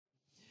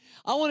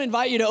I want to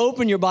invite you to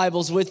open your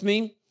Bibles with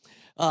me.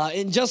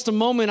 In just a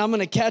moment, I'm going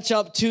to catch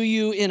up to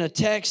you in a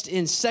text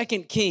in 2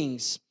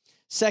 Kings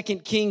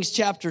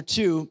chapter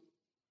 2.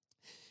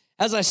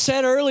 As I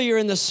said earlier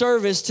in the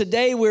service,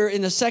 today we're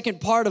in the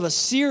second part of a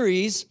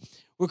series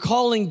we're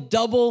calling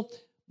Double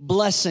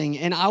Blessing.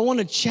 And I want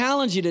to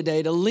challenge you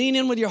today to lean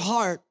in with your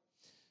heart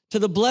to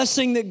the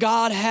blessing that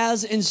God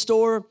has in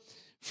store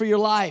for your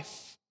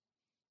life.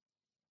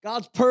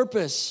 God's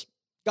purpose,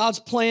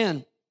 God's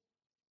plan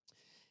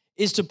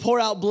is to pour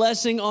out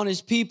blessing on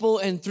his people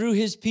and through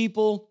his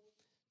people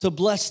to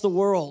bless the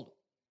world.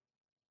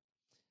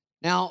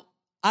 Now,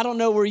 I don't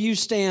know where you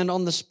stand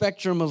on the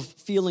spectrum of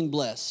feeling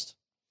blessed.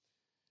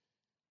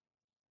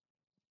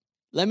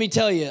 Let me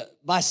tell you,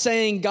 by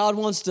saying God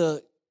wants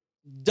to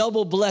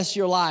double bless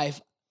your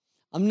life,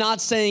 I'm not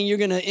saying you're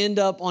going to end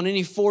up on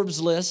any Forbes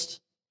list.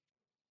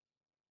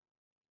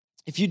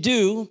 If you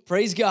do,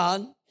 praise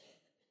God,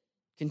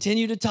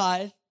 continue to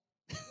tithe.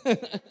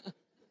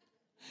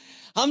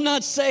 I'm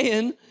not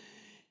saying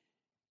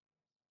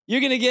you're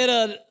going to get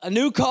a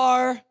new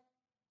car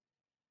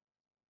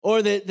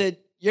or that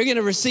you're going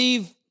to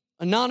receive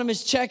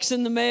anonymous checks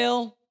in the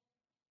mail.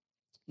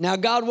 Now,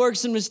 God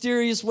works in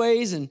mysterious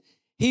ways, and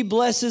he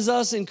blesses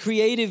us in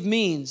creative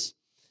means.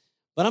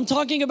 But I'm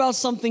talking about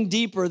something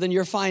deeper than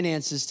your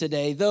finances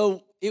today,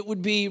 though it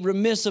would be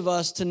remiss of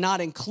us to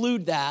not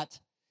include that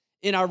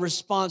in our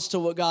response to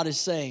what God is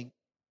saying.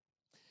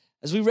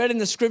 As we read in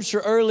the scripture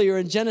earlier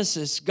in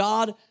Genesis,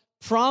 God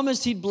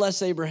promised he'd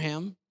bless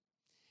Abraham.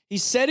 He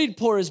said he'd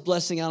pour his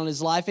blessing out on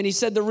his life. And he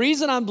said, the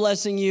reason I'm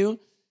blessing you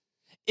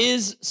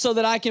is so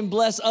that I can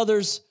bless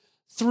others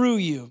through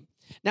you.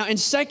 Now, in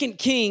 2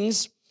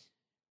 Kings,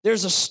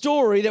 there's a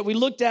story that we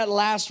looked at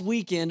last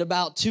weekend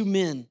about two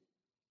men,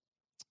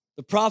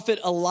 the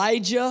prophet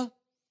Elijah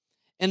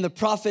and the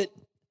prophet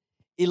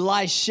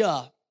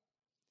Elisha.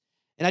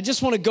 And I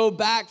just want to go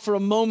back for a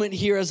moment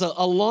here as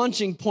a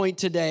launching point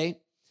today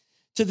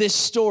to this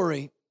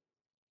story.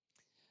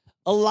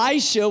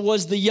 Elisha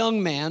was the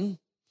young man.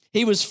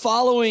 He was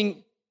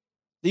following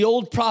the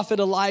old prophet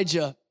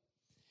Elijah.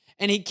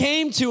 And he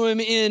came to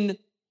him in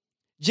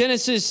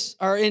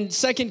in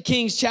 2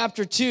 Kings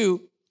chapter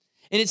 2.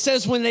 And it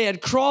says, when they had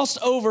crossed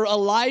over,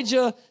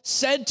 Elijah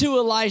said to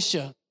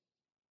Elisha,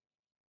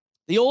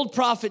 the old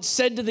prophet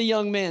said to the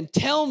young man,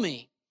 tell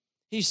me,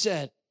 he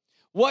said,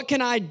 what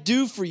can I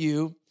do for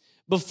you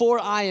before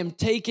I am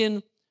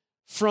taken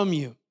from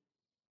you?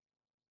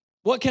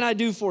 What can I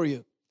do for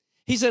you?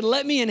 He said,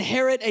 let me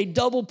inherit a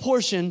double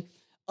portion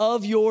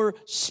of your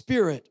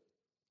spirit.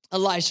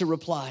 Elisha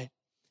replied.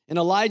 And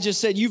Elijah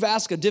said, you've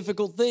asked a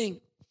difficult thing.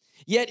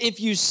 Yet if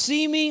you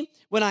see me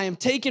when I am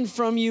taken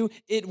from you,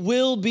 it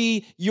will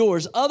be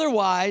yours.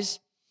 Otherwise,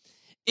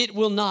 it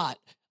will not.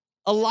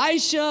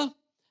 Elisha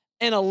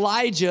and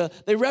Elijah,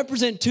 they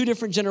represent two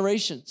different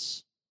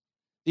generations.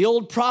 The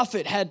old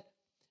prophet had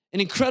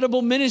an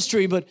incredible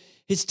ministry, but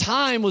his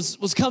time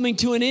was coming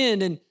to an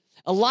end. And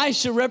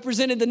Elisha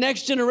represented the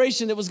next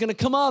generation that was going to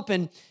come up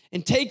and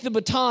take the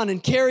baton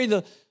and carry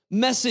the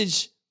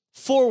message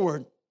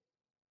forward.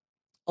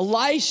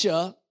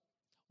 Elisha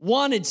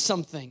wanted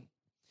something.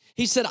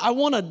 He said, I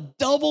want a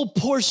double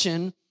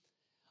portion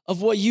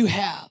of what you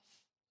have.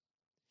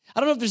 I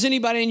don't know if there's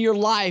anybody in your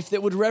life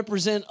that would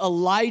represent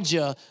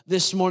Elijah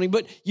this morning,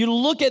 but you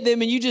look at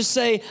them and you just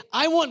say,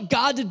 I want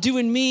God to do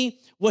in me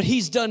what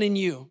he's done in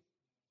you.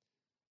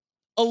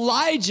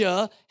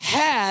 Elijah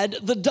had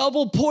the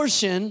double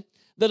portion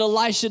that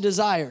Elisha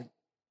desired.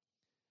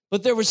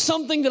 But there was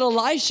something that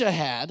Elisha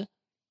had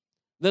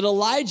that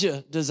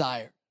Elijah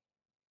desired.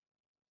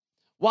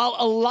 While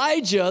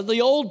Elijah, the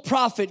old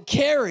prophet,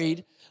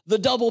 carried the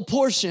double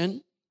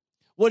portion,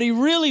 what he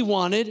really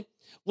wanted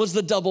was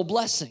the double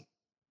blessing.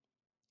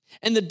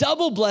 And the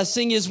double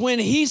blessing is when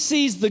he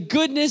sees the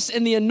goodness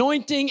and the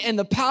anointing and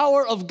the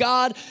power of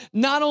God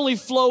not only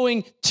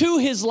flowing to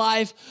his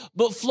life,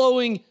 but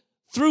flowing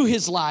through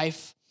his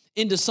life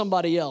into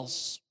somebody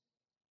else.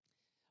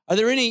 Are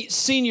there any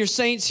senior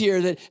saints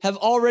here that have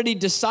already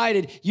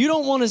decided you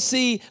don't want to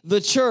see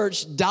the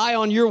church die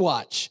on your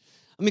watch?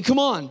 I mean, come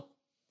on.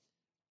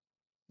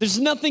 There's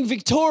nothing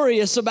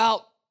victorious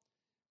about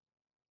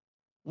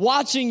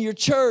watching your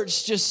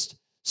church just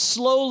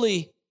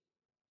slowly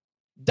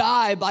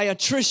die by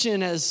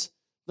attrition as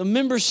the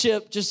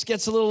membership just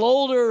gets a little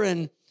older,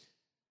 and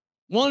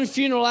one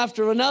funeral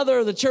after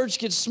another, the church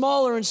gets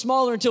smaller and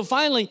smaller until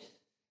finally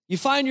you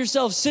find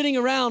yourself sitting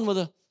around with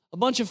a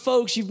bunch of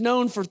folks you've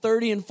known for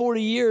 30 and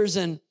 40 years,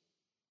 and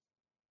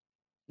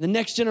the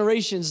next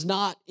generation's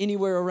not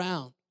anywhere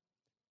around.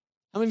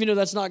 How many of you know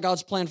that's not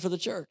God's plan for the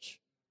church?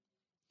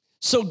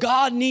 So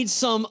God needs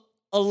some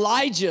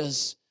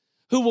Elijahs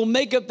who will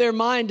make up their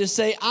mind to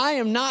say, I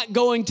am not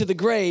going to the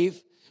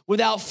grave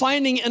without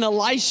finding an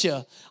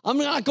Elisha. I'm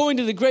not going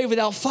to the grave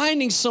without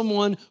finding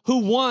someone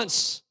who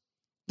wants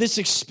this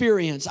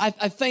experience. I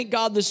thank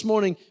God this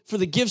morning for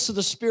the gifts of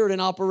the Spirit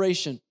in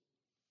operation.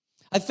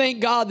 I thank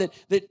God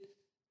that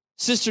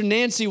Sister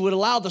Nancy would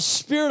allow the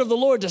Spirit of the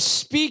Lord to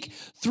speak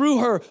through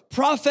her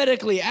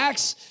prophetically.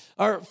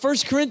 Or 1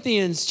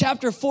 Corinthians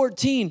chapter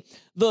 14,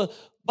 the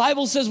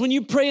Bible says when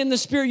you pray in the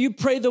Spirit, you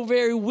pray the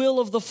very will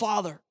of the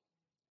Father.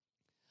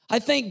 I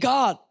thank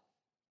God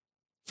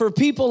for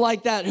people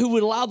like that who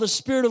would allow the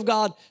Spirit of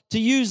God to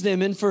use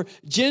them, and for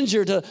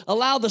Ginger to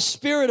allow the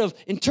spirit of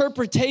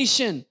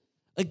interpretation,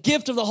 a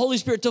gift of the Holy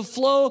Spirit, to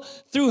flow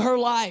through her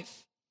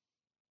life.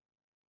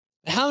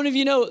 How many of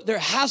you know there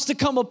has to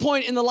come a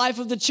point in the life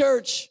of the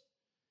church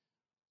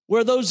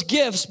where those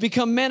gifts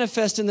become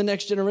manifest in the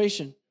next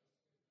generation?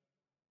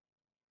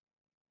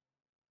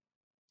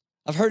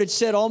 I've heard it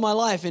said all my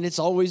life, and it's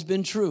always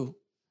been true.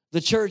 The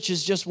church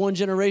is just one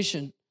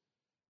generation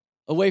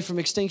away from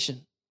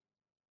extinction.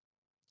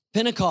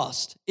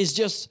 Pentecost is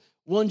just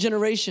one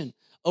generation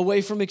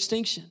away from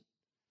extinction.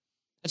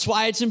 That's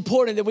why it's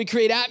important that we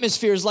create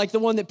atmospheres like the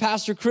one that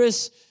Pastor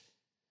Chris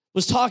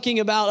was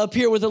talking about up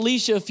here with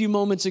Alicia a few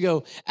moments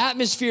ago.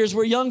 Atmospheres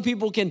where young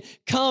people can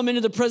come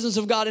into the presence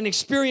of God and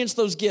experience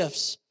those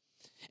gifts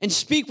and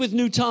speak with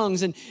new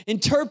tongues and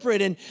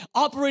interpret and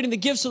operate in the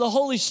gifts of the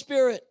Holy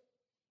Spirit.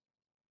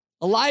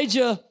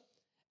 Elijah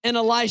and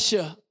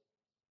Elisha,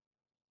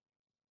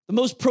 the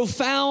most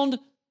profound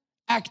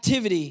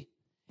activity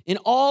in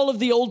all of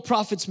the old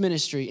prophets'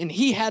 ministry, and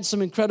he had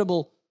some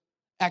incredible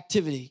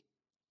activity.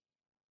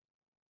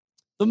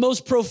 The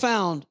most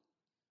profound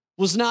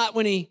was not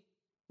when he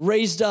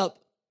raised up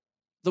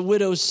the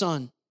widow's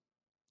son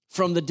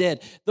from the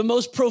dead. The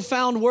most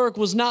profound work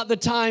was not the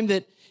time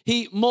that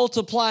he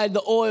multiplied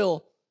the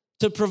oil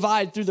to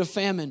provide through the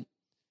famine.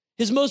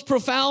 His most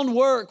profound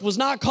work was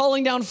not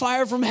calling down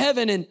fire from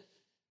heaven and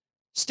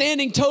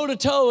standing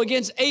toe-to-toe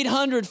against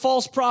 800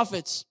 false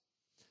prophets.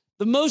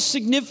 The most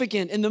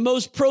significant and the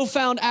most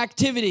profound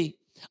activity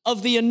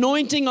of the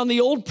anointing on the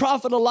old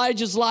prophet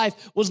Elijah's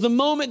life was the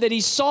moment that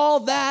he saw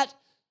that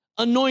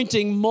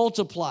anointing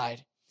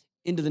multiplied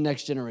into the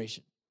next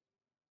generation.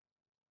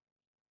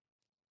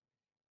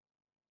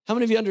 How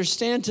many of you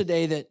understand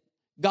today that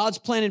God's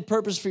plan and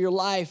purpose for your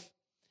life,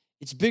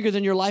 it's bigger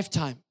than your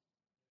lifetime?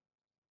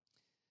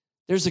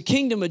 There's a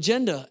kingdom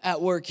agenda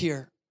at work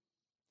here.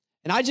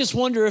 And I just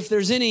wonder if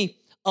there's any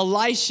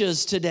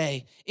Elishas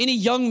today, any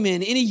young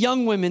men, any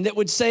young women that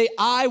would say,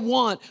 I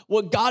want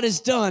what God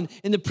has done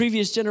in the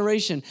previous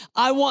generation.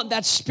 I want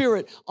that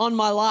spirit on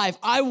my life.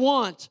 I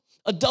want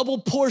a double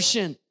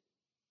portion.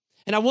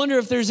 And I wonder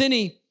if there's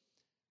any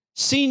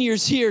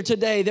seniors here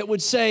today that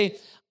would say,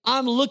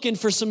 I'm looking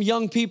for some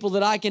young people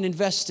that I can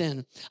invest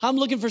in. I'm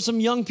looking for some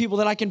young people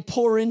that I can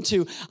pour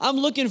into. I'm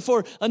looking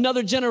for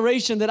another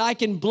generation that I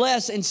can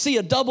bless and see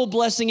a double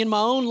blessing in my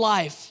own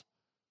life.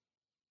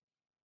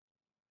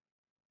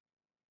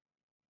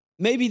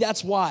 Maybe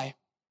that's why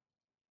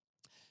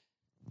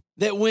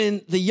that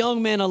when the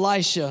young man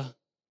Elisha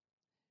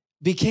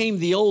became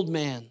the old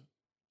man,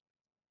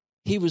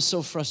 he was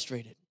so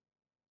frustrated.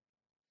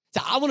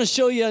 So I want to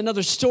show you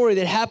another story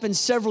that happened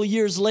several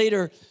years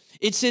later.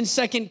 It's in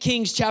 2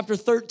 Kings chapter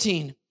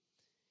 13.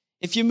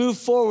 If you move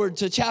forward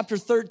to chapter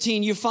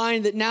 13, you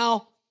find that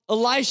now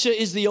Elisha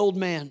is the old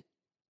man.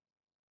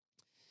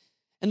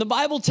 And the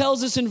Bible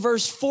tells us in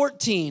verse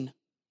 14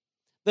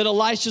 that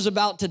Elisha's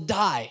about to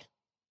die.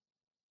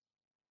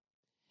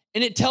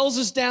 And it tells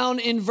us down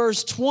in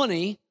verse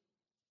 20,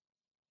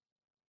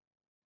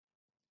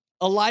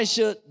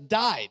 Elisha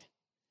died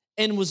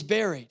and was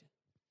buried.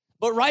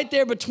 But right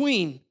there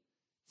between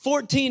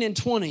 14 and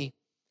 20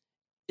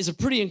 is a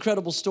pretty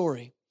incredible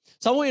story.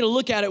 So I want you to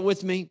look at it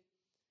with me.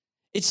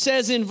 It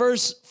says in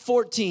verse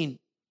 14,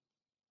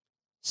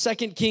 2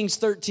 Kings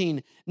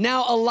 13,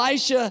 now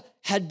Elisha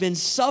had been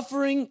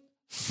suffering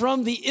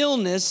from the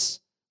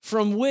illness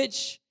from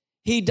which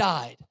he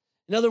died.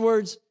 In other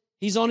words,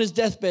 he's on his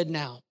deathbed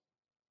now.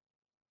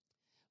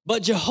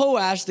 But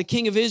Jehoash, the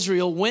king of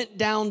Israel, went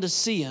down to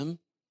see him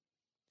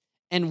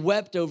and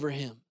wept over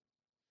him.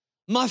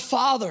 My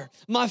father,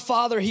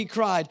 he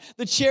cried,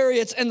 the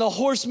chariots and the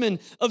horsemen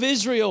of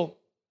Israel.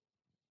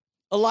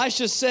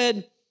 Elisha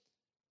said,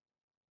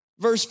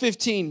 verse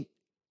 15,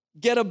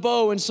 get a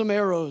bow and some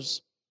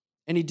arrows.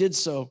 And he did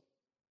so.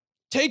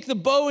 Take the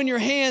bow in your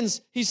hands,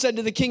 he said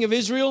to the king of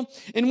Israel.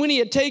 And when he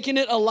had taken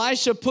it,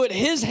 Elisha put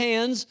his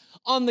hands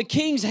on the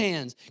king's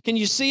hands. Can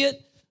you see it?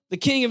 The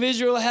king of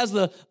Israel has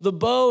the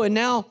bow, and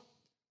now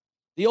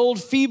the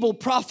old feeble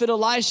prophet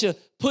Elisha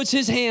puts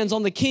his hands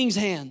on the king's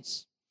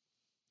hands.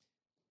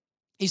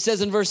 He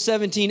says in verse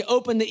 17,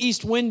 open the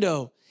east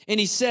window. And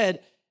he said,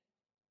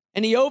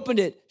 and he opened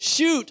it.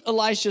 Shoot,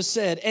 Elisha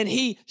said, and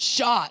he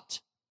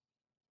shot.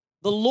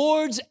 The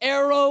Lord's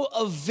arrow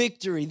of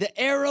victory, the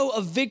arrow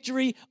of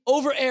victory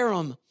over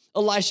Aram,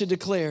 Elisha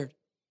declared.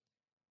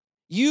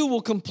 You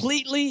will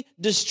completely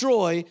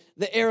destroy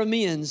the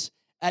Arameans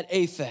at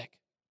Aphek.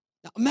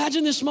 Now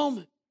imagine this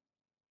moment.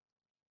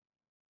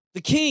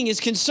 The king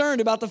is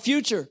concerned about the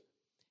future.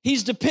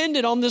 He's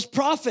dependent on this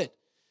prophet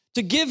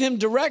to give him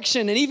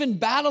direction and even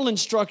battle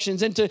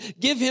instructions and to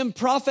give him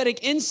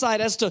prophetic insight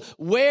as to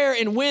where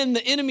and when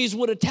the enemies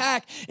would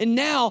attack. And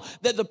now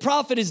that the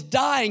prophet is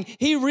dying,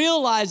 he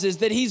realizes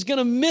that he's going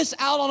to miss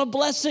out on a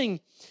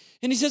blessing.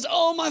 And he says,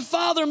 oh, my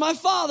father, my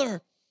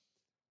father.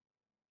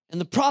 And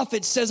the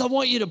prophet says, I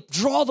want you to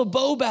draw the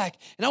bow back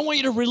and I want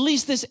you to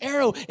release this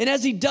arrow. And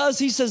as he does,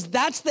 he says,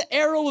 that's the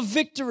arrow of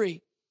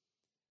victory.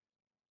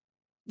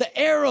 The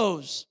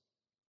arrows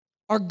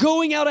are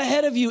going out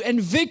ahead of you and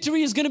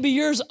victory is going to be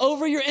yours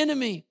over your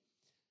enemy.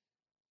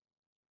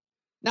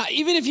 Now,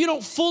 even if you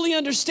don't fully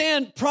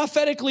understand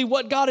prophetically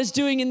what God is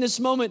doing in this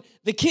moment,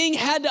 the king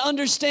had to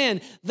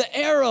understand the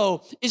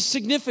arrow is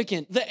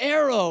significant. The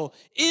arrow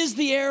is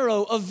the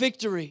arrow of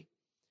victory.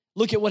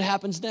 Look at what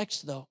happens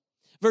next, though.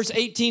 Verse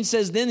 18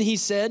 says, then he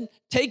said,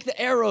 take the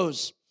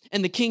arrows.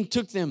 And the king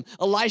took them.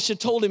 Elisha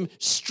told him,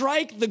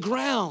 strike the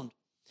ground.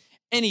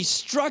 And he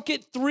struck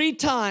it 3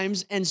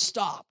 times and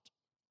stopped.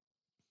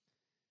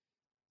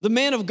 The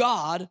man of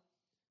God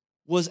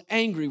was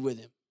angry with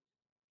him.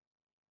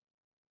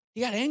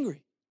 He got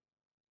angry.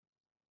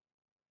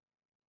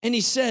 And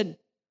he said,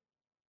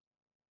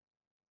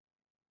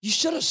 you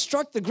should have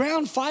struck the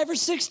ground 5 or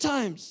 6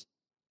 times.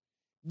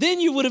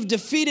 Then you would have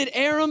defeated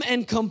Aram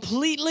and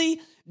completely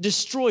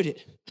destroyed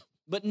it.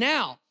 But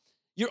now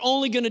you're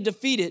only going to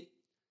defeat it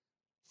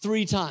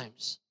 3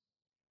 times.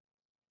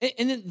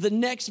 And then the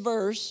next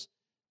verse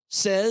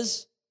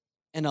says,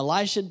 and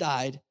Elisha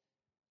died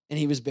and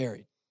he was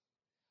buried.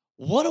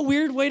 What a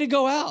weird way to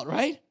go out,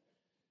 right?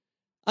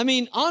 I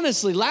mean,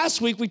 honestly,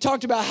 last week we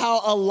talked about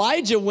how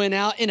Elijah went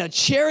out in a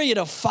chariot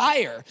of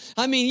fire.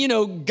 I mean, you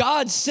know,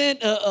 God sent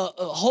a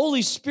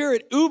Holy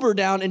Spirit Uber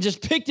down and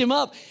just picked him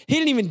up. He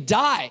didn't even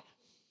die.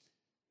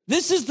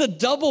 This is the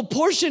double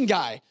portion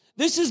guy.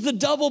 This is the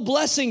double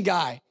blessing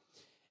guy.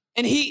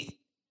 And he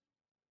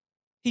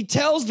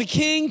tells the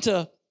king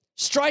to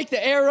strike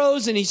the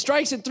arrows, and he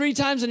strikes it 3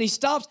 times, and he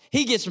stops.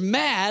 He gets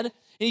mad, and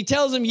he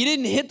tells him, you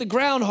didn't hit the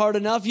ground hard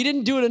enough. You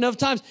didn't do it enough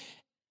times.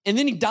 And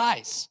then he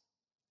dies.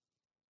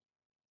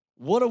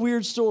 What a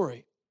weird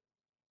story.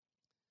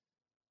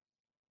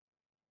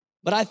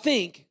 But I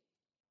think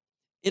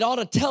it ought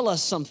to tell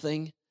us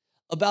something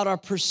about our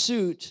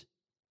pursuit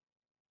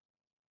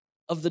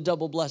of the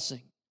double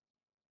blessing.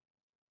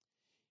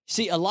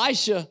 See,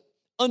 Elisha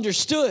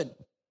understood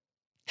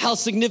how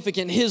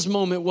significant his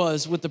moment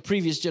was with the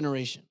previous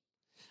generation.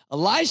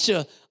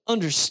 Elisha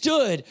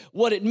understood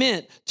what it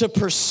meant to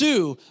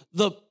pursue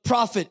the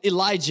prophet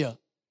Elijah.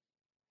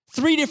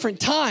 3 different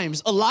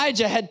times,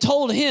 Elijah had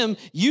told him,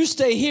 you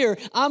stay here,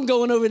 I'm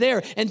going over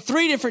there. And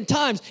 3 different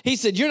times, he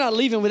said, you're not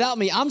leaving without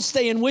me, I'm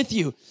staying with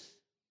you.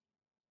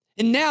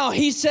 And now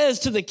he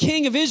says to the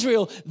king of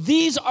Israel,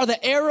 these are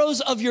the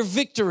arrows of your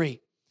victory.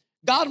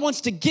 God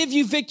wants to give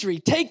you victory.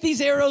 Take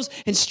these arrows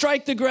and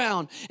strike the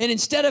ground. And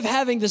instead of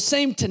having the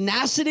same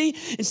tenacity,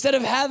 instead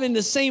of having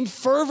the same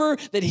fervor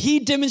that he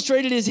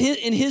demonstrated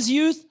in his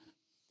youth,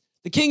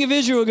 the king of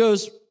Israel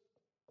goes,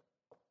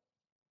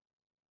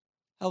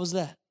 how was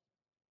that?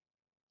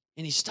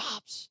 And he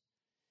stops.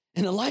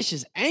 And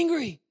Elisha's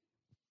angry.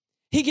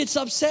 He gets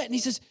upset and he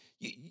says,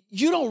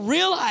 you don't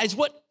realize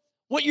what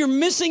you're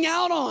missing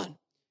out on.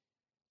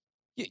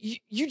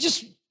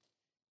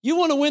 You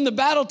want to win the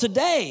battle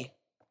today.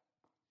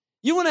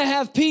 You want to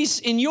have peace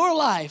in your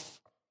life.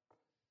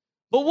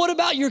 But what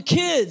about your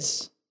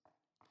kids?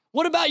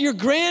 What about your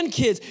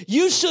grandkids?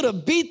 You should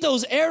have beat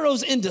those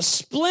arrows into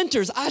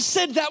splinters. I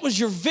said that was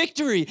your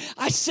victory.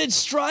 I said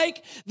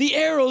strike the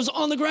arrows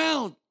on the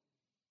ground.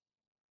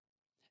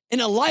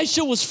 And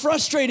Elisha was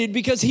frustrated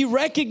because he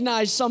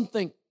recognized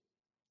something.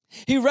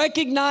 He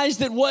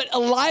recognized that what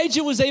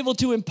Elijah was able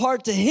to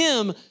impart to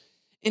him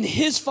in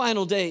his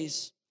final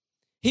days,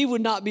 he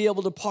would not be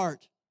able to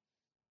impart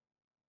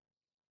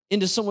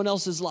into someone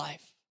else's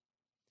life.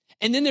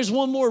 And then there's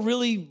one more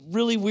really,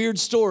 really weird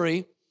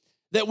story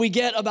that we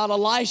get about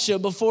Elisha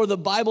before the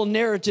Bible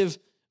narrative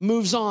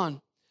moves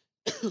on.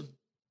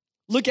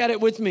 Look at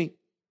it with me.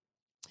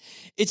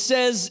 It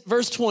says,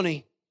 verse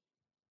 20,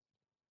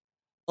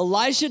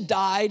 Elisha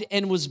died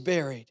and was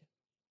buried.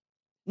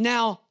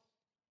 Now,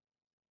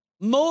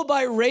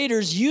 Moabite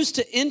raiders used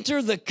to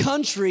enter the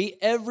country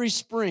every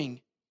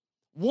spring.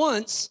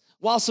 Once,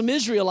 while some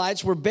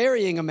Israelites were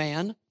burying a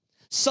man,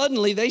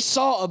 suddenly they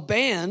saw a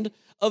band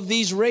of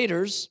these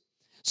raiders,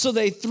 so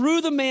they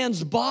threw the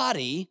man's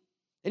body.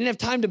 They didn't have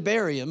time to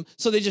bury him,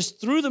 so they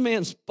just threw the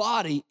man's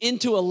body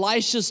into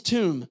Elisha's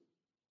tomb.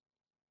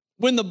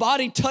 When the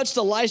body touched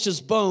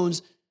Elisha's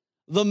bones,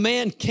 the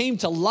man came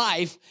to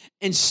life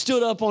and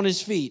stood up on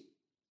his feet.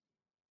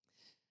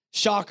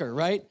 Shocker,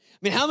 right? I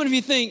mean, how many of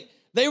you think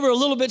they were a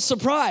little bit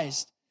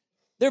surprised?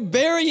 They're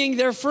burying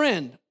their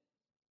friend,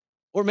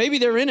 or maybe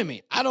their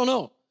enemy. I don't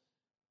know.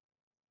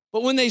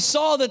 But when they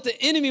saw that the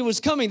enemy was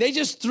coming, they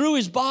just threw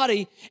his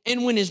body,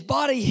 and when his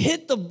body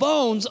hit the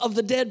bones of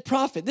the dead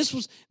prophet, this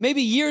was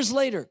maybe years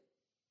later,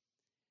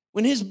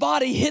 when his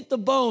body hit the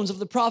bones of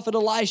the prophet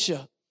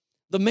Elisha,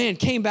 the man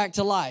came back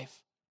to life.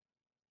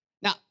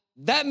 Now,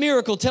 that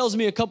miracle tells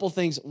me a couple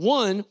things.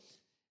 One,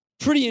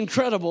 pretty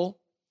incredible,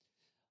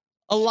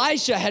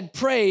 Elisha had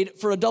prayed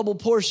for a double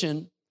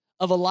portion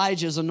of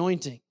Elijah's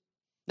anointing.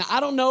 Now,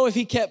 I don't know if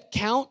he kept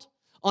count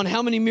on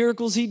how many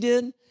miracles he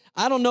did.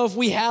 I don't know if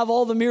we have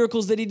all the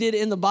miracles that he did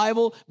in the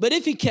Bible, but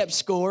if he kept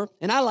score,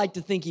 and I like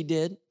to think he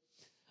did,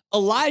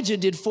 Elijah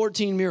did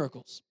 14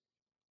 miracles.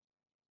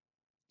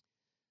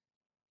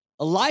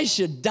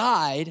 Elisha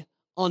died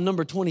on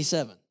number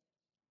 27.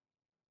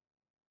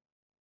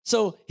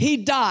 So he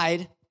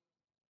died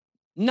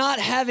not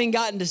having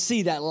gotten to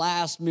see that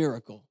last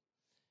miracle.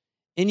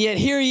 And yet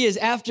here he is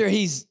after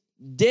he's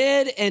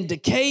dead and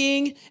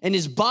decaying, and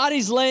his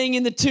body's laying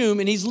in the tomb,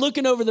 and he's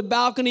looking over the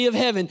balcony of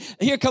heaven.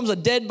 Here comes a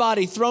dead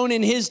body thrown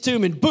in his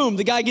tomb, and boom,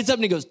 the guy gets up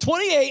and he goes,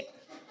 28.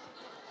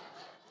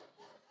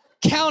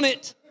 Count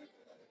it.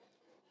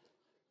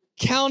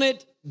 Count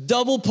it,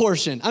 double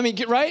portion. I mean,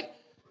 right?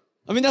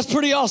 I mean, that's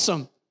pretty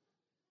awesome.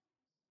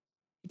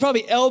 He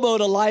probably elbowed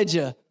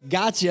Elijah.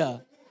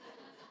 Gotcha.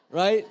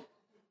 Right?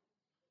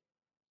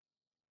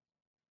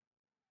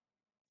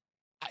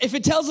 If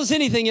it tells us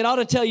anything, it ought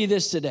to tell you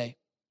this today.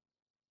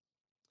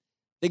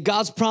 That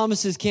God's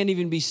promises can't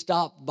even be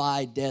stopped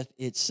by death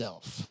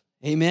itself.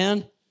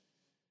 Amen?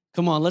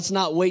 Come on, let's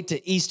not wait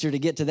to Easter to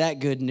get to that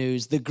good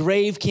news. The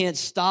grave can't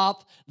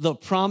stop the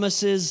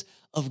promises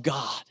of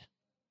God.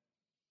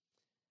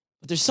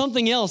 But there's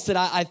something else that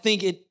I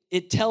think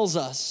it tells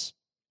us,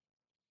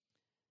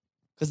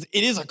 because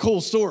it is a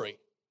cool story.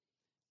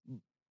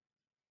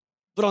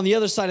 But on the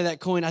other side of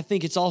that coin, I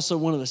think it's also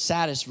one of the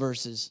saddest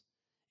verses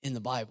in the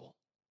Bible.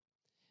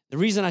 The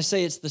reason I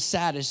say it's the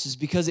saddest is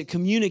because it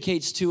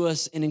communicates to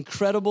us an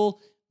incredible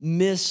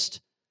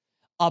missed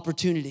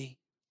opportunity.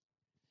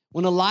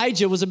 When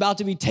Elijah was about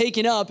to be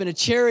taken up in a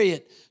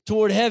chariot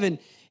toward heaven,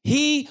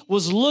 he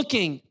was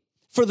looking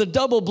for the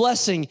double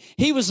blessing.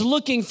 He was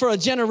looking for a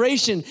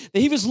generation.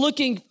 He was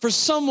looking for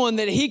someone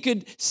that he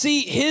could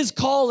see his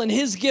call and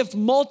his gift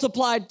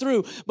multiplied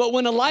through. But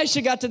when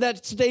Elisha got to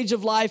that stage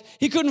of life,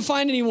 he couldn't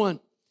find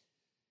anyone.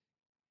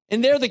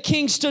 And there the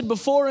king stood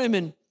before him,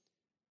 and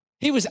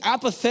he was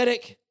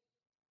apathetic.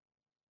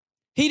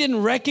 He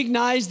didn't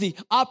recognize the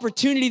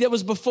opportunity that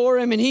was before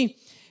him, and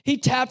he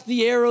tapped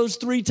the arrows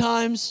 3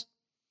 times.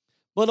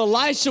 But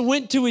Elisha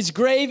went to his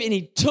grave, and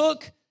he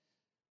took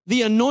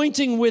the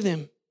anointing with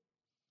him.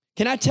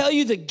 Can I tell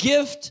you, the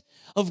gift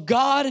of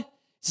God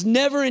is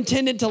never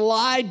intended to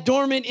lie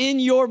dormant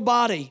in your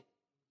body.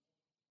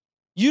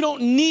 You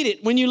don't need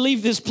it when you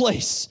leave this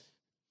place.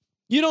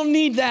 You don't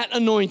need that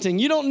anointing.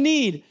 You don't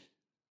need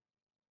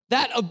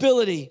that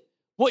ability.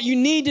 What you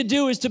need to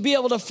do is to be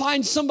able to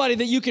find somebody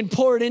that you can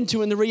pour it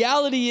into. And the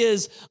reality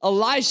is,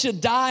 Elisha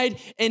died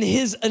and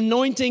his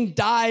anointing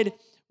died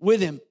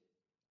with him.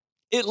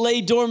 It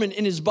lay dormant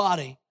in his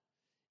body.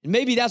 And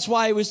maybe that's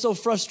why he was so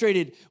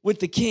frustrated with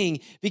the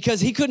king,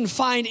 because he couldn't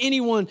find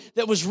anyone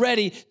that was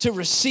ready to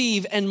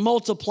receive and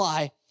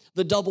multiply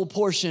the double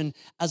portion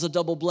as a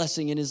double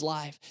blessing in his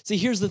life. See,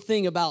 here's the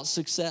thing about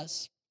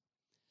success.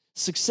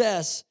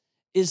 Success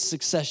is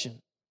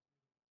succession.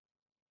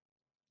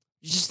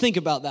 Just think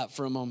about that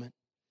for a moment.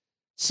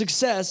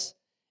 Success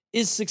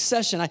is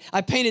succession.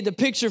 I painted the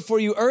picture for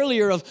you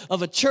earlier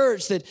of a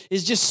church that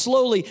is just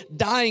slowly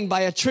dying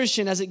by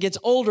attrition as it gets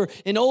older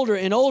and older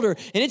and older.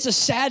 And it's a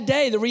sad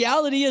day. The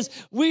reality is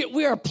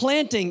we are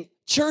planting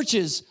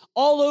churches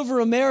all over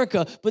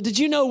America. But did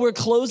you know we're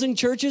closing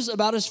churches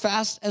about as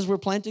fast as we're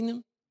planting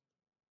them?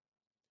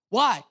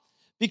 Why?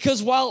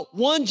 Because while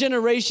one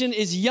generation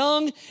is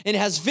young and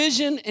has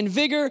vision and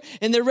vigor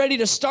and they're ready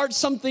to start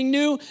something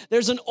new,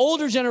 there's an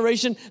older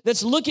generation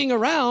that's looking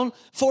around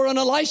for an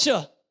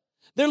Elisha.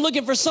 They're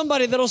looking for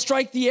somebody that'll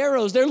strike the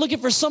arrows. They're looking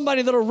for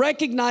somebody that'll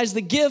recognize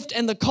the gift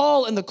and the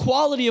call and the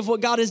quality of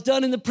what God has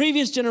done in the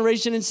previous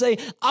generation and say,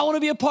 I want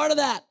to be a part of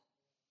that.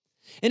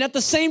 And at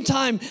the same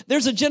time,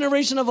 there's a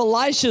generation of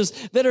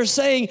Elishas that are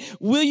saying,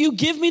 will you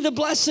give me the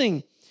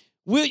blessing?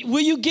 Will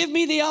you give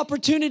me the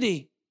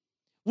opportunity?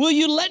 Will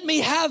you let me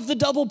have the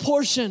double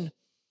portion?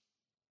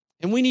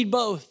 And we need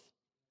both.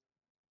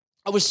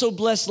 I was so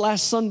blessed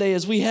last Sunday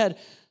as we had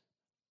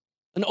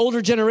an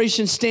older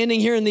generation standing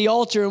here in the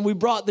altar, and we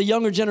brought the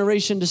younger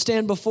generation to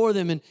stand before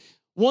them. And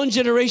one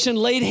generation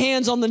laid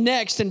hands on the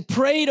next and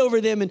prayed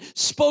over them and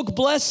spoke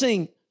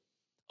blessing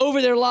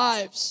over their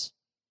lives,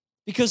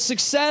 because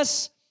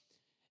success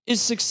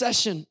is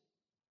succession.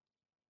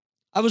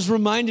 I was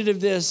reminded of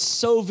this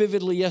so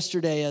vividly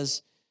yesterday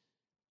as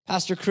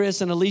Pastor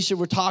Chris and Alicia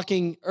were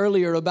talking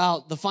earlier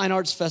about the Fine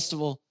Arts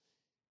Festival.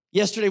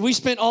 Yesterday, we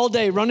spent all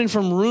day running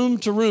from room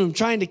to room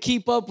trying to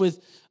keep up with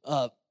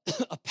a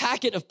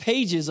packet of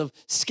pages of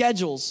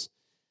schedules.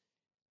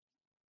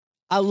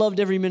 I loved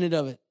every minute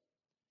of it.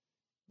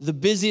 The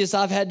busiest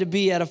I've had to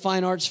be at a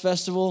Fine Arts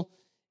Festival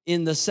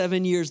in the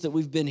 7 years that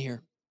we've been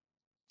here.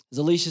 As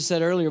Alicia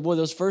said earlier, boy,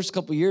 those first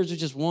couple years was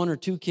just 1 or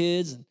 2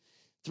 kids and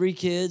 3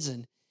 kids.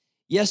 And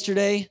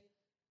yesterday,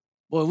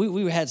 boy,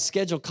 we had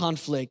schedule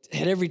conflict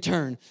at every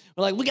turn.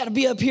 We're like, we got to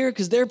be up here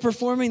because they're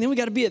performing. Then we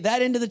got to be at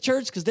that end of the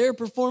church because they're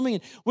performing.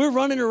 And we're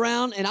running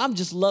around, and I'm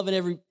just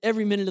loving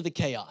every minute of the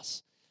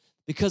chaos,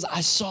 because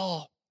I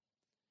saw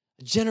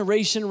a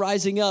generation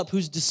rising up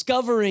who's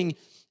discovering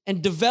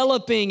and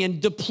developing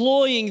and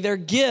deploying their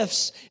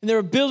gifts and their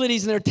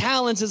abilities and their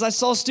talents. As I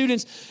saw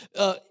students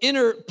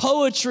enter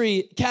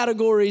poetry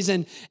categories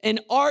and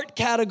art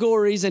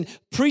categories and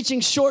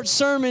preaching short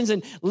sermons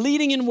and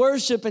leading in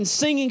worship and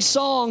singing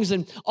songs.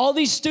 And all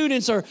these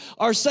students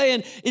are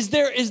saying, is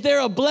there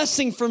a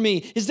blessing for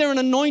me? Is there an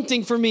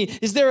anointing for me?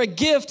 Is there a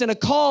gift and a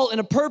call and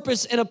a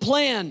purpose and a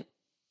plan?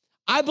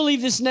 I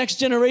believe this next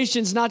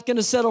generation is not going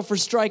to settle for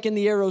striking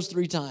the arrows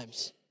 3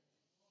 times.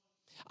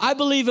 I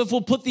believe if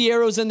we'll put the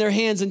arrows in their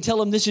hands and tell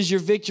them this is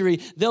your victory,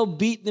 they'll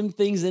beat them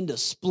things into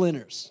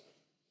splinters.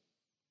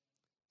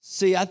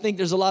 See, I think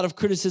there's a lot of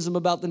criticism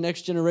about the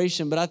next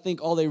generation, but I think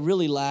all they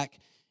really lack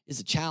is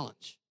a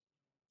challenge.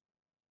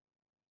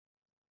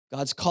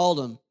 God's called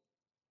them.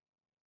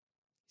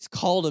 He's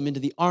called them into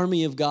the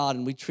army of God,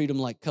 and we treat them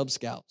like Cub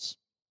Scouts.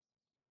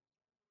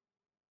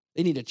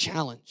 They need a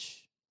challenge.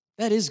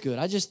 That is good.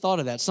 I just thought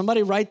of that.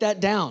 Somebody write that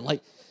down.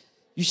 Like,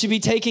 you should be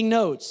taking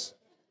notes.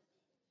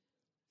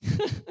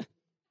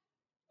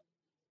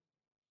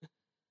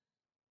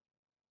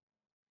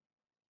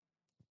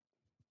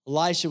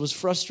 Elisha was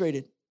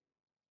frustrated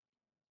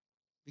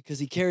because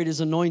he carried his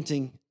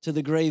anointing to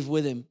the grave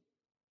with him.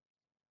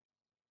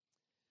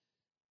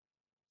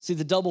 See,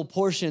 the double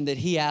portion that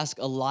he asked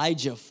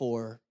Elijah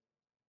for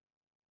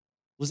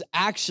was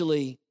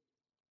actually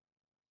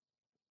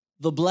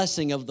the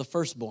blessing of the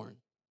firstborn.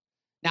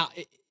 Now,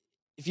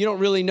 if you don't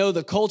really know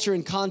the culture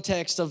and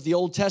context of the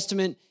Old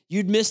Testament,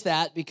 you'd miss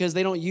that because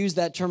they don't use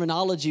that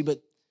terminology,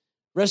 but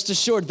rest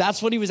assured,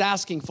 that's what he was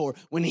asking for.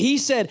 When he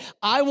said,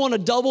 I want a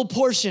double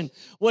portion,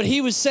 what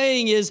he was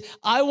saying is,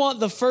 I want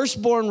the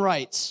firstborn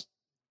rights.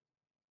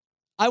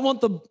 I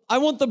want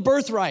the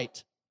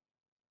birthright.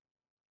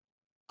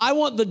 I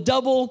want the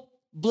double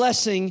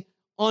blessing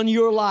on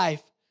your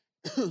life.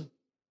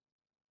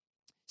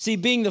 See,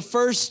 being the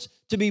first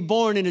to be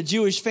born in a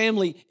Jewish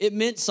family, it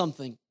meant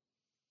something.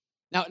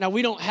 Now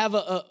we don't have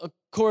a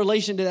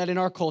correlation to that in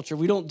our culture.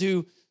 We don't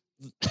do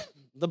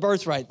the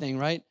birthright thing,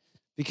 right?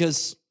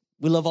 Because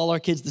we love all our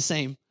kids the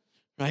same,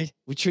 right?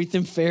 We treat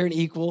them fair and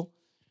equal.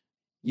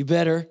 You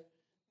better.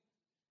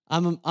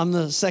 I'm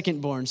the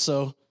second born,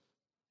 so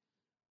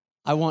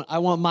I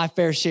want my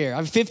fair share.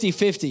 I'm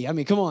 50-50. I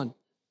mean, come on.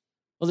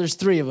 Well, there's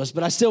 3 of us,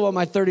 but I still want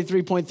my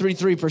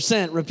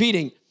 33.33%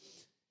 repeating.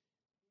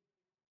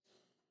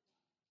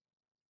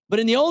 But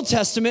in the Old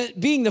Testament,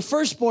 being the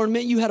firstborn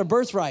meant you had a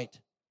birthright.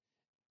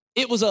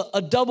 It was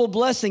a double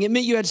blessing. It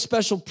meant you had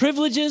special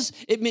privileges.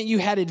 It meant you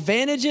had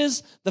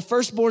advantages. The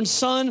firstborn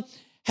son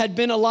had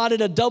been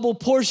allotted a double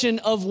portion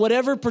of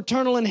whatever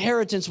paternal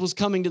inheritance was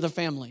coming to the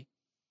family.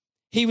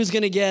 He was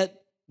going to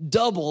get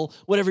double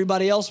what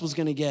everybody else was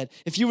going to get.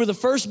 If you were the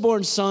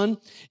firstborn son,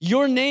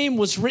 your name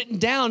was written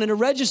down in a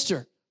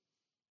register.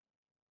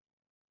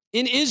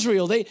 In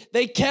Israel,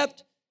 they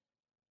kept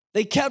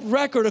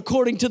record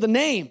according to the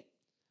name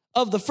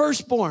of the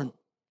firstborn.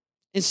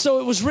 And so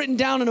it was written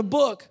down in a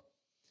book.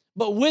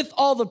 But with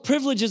all the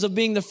privileges of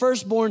being the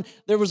firstborn,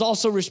 there was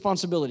also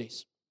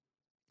responsibilities.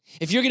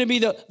 If you're going to be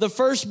the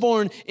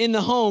firstborn in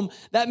the home,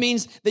 that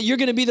means that you're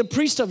going to be the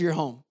priest of your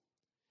home.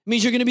 It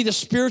means you're going to be the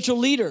spiritual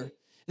leader.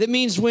 That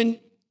means when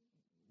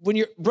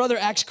your brother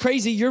acts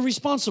crazy, you're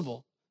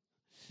responsible.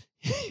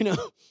 You know,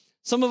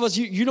 some of us,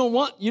 you don't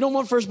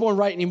want firstborn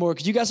right anymore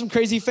because you got some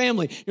crazy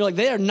family. You're like,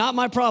 they are not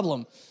my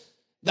problem.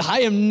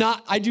 I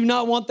do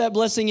not want that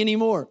blessing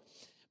anymore.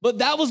 But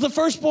that was the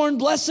firstborn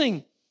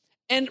blessing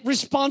and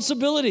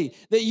responsibility,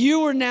 that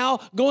you are now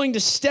going to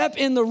step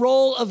in the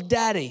role of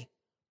daddy.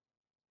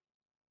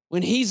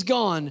 When he's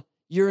gone,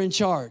 you're in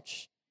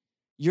charge.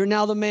 You're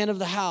now the man of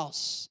the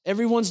house.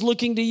 Everyone's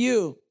looking to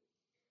you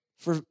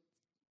for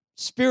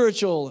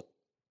spiritual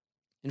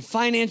and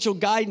financial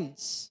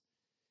guidance.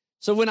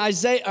 So when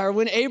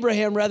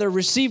Abraham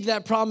received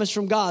that promise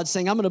from God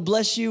saying, I'm going to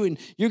bless you and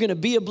you're going to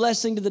be a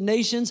blessing to the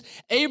nations,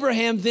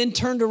 Abraham then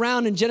turned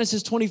around in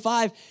Genesis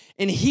 25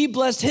 and he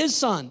blessed his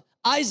son,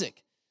 Isaac.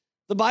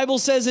 The Bible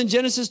says in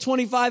Genesis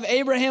 25,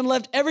 Abraham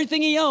left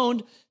everything he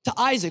owned to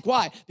Isaac.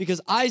 Why? Because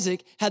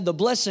Isaac had the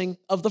blessing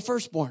of the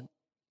firstborn.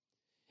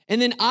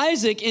 And then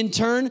Isaac, in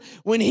turn,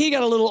 when he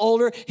got a little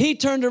older, he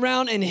turned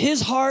around and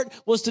his heart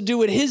was to do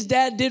what his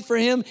dad did for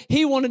him.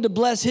 He wanted to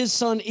bless his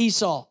son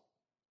Esau.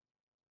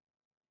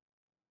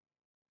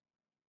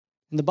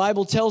 And the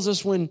Bible tells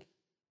us when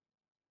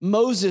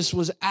Moses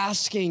was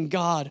asking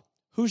God,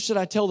 who should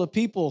I tell the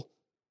people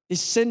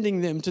is sending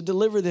them to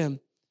deliver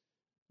them?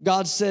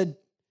 God said,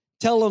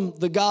 tell them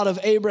the God of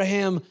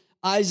Abraham,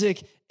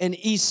 Isaac, and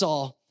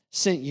Esau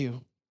sent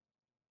you.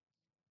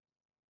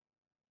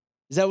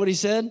 Is that what he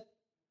said?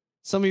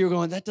 Some of you are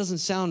going, that doesn't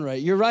sound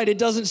right. You're right, it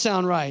doesn't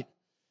sound right.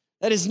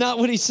 That is not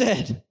what he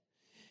said.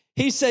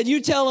 He said,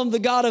 you tell them the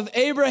God of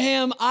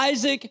Abraham,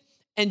 Isaac,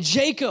 and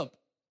Jacob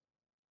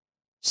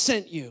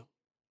sent you.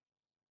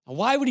 Now,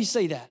 why would he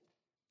say that?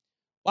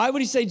 Why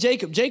would he say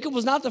Jacob? Jacob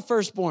was not the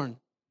firstborn.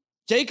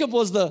 Jacob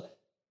was the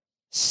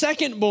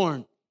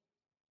secondborn.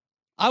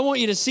 I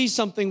want you to see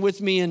something with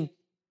me in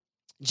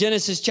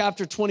Genesis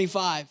chapter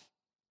 25.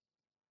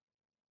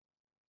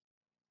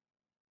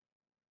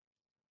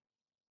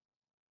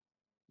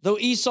 Though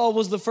Esau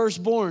was the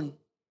firstborn,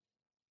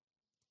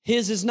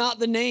 his is not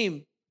the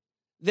name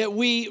that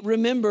we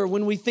remember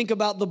when we think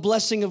about the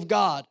blessing of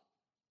God.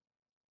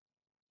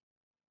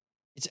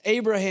 It's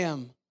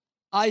Abraham,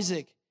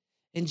 Isaac,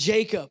 and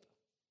Jacob.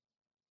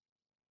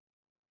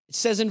 It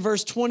says in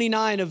verse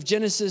 29 of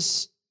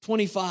Genesis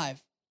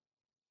 25,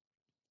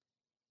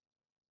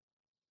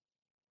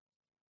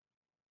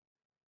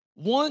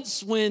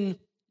 once when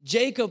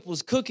Jacob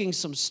was cooking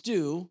some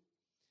stew,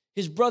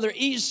 his brother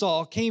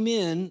Esau came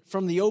in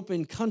from the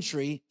open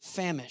country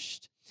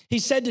famished. He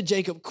said to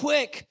Jacob,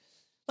 "Quick,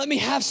 let me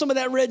have some of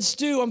that red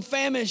stew. I'm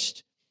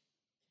famished."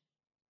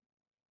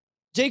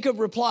 Jacob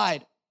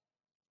replied,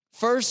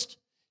 "First,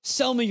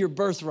 sell me your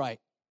birthright."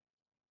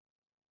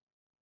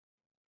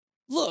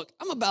 "Look,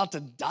 I'm about to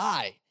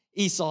die,"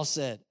 Esau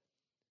said.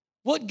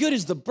 "What good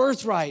is the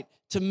birthright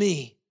to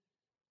me?"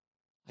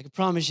 I can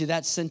promise you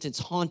that sentence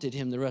haunted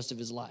him the rest of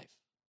his life.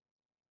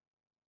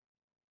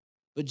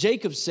 But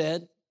Jacob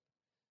said,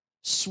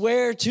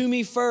 "Swear to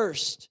me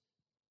first."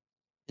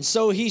 And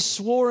so he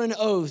swore an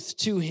oath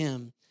to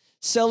him,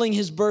 selling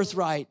his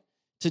birthright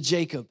to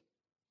Jacob.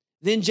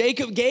 Then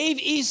Jacob gave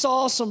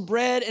Esau some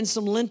bread and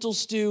some lentil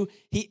stew.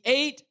 He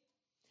ate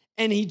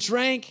and he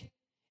drank,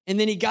 and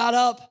then he got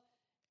up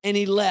and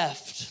he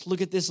left.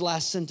 Look at this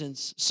last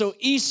sentence. So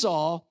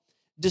Esau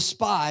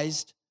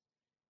despised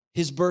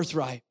his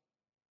birthright.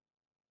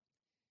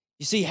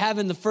 You see,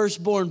 having the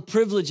firstborn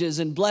privileges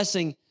and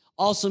blessing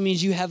also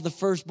means you have the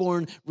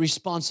firstborn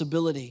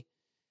responsibility.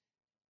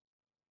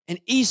 And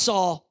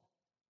Esau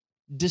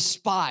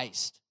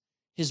despised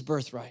his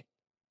birthright.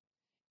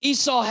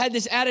 Esau had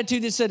this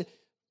attitude that said,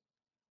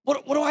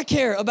 what do I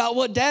care about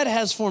what dad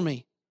has for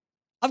me?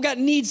 I've got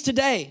needs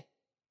today.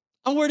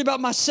 I'm worried about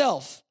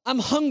myself. I'm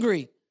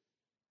hungry.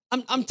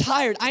 I'm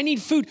tired. I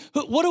need food.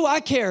 What do I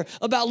care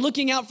about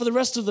looking out for the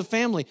rest of the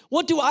family?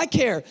 What do I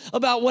care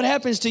about what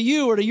happens to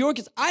you or to your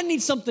kids? I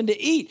need something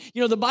to eat.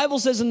 You know, the Bible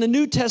says in the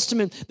New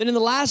Testament that in the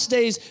last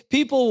days,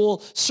 people will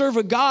serve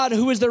a God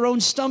who is their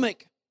own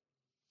stomach.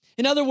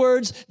 In other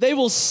words, they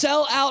will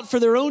sell out for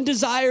their own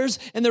desires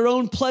and their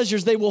own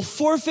pleasures. They will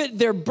forfeit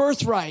their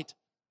birthright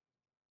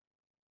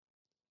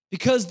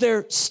because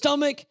their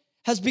stomach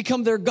has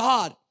become their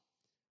God.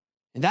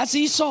 And that's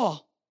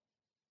Esau.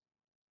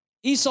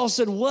 Esau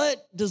said,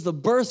 "What does the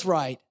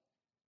birthright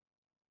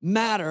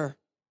matter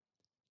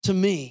to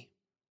me?"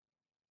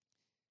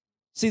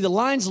 See, the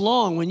line's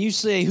long when you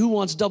say, "Who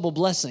wants double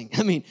blessing?"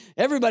 I mean,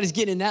 everybody's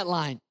getting in that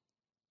line.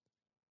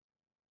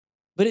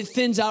 But it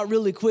thins out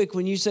really quick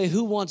when you say,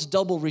 "Who wants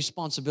double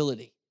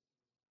responsibility?"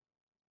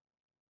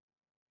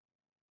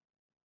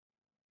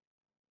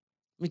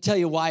 Let me tell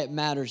you why it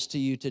matters to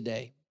you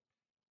today.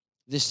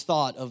 This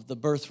thought of the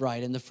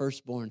birthright and the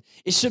firstborn.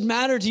 It should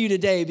matter to you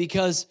today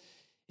because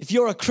if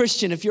you're a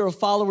Christian, if you're a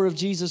follower of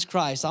Jesus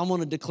Christ, I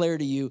want to declare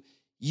to you,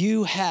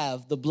 you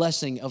have the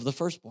blessing of the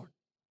firstborn.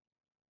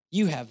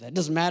 You have that. It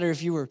doesn't matter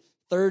if you were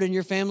third in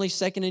your family,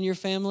 second in your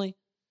family,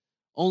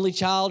 only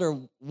child,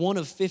 or one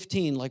of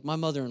 15 like my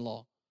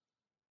mother-in-law.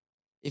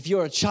 If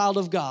you're a child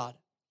of God,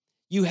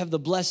 you have the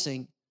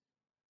blessing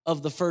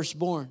of the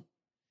firstborn.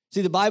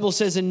 See, the Bible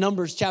says in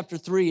Numbers chapter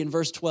 3 and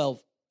verse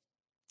 12,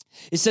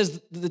 it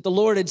says that the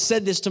Lord had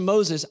said this to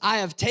Moses, "I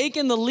have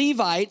taken the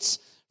Levites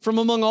from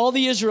among all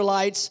the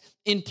Israelites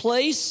in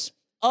place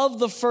of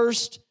the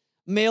first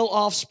male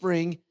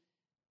offspring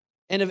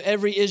and of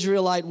every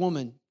Israelite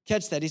woman."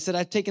 Catch that. He said,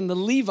 "I've taken the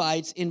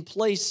Levites in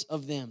place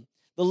of them."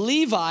 The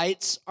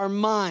Levites are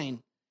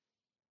mine.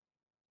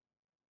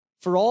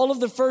 For all of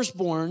the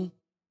firstborn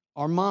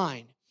are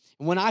mine.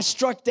 And when I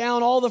struck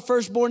down all the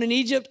firstborn in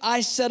Egypt,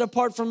 I set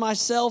apart for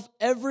myself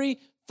every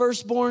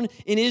firstborn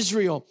in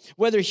Israel.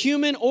 Whether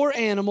human or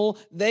animal,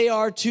 they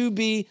are to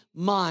be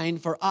mine,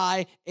 for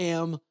I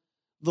am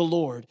the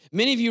Lord.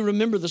 Many of you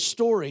remember the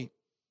story.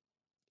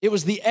 It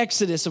was the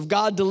Exodus of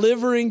God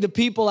delivering the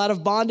people out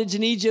of bondage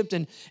in Egypt.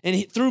 And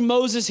through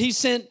Moses, he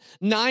sent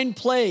 9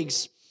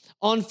 plagues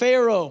on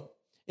Pharaoh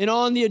and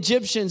on the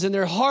Egyptians, and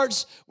their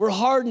hearts were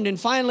hardened. And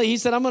finally, he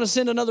said, "I'm going to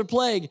send another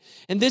plague.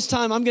 And this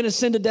time, I'm going to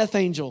send a death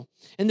angel.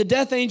 And the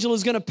death angel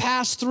is going to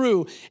pass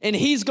through, and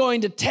he's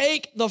going to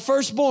take the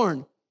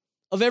firstborn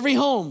of every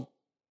home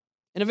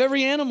and of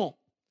every animal.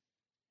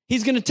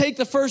 He's going to take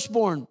the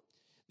firstborn.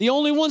 The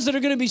only ones that are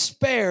going to be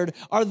spared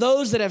are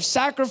those that have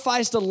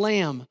sacrificed a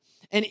lamb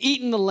and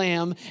eaten the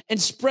lamb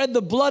and spread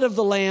the blood of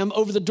the lamb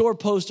over the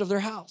doorpost of their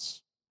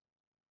house."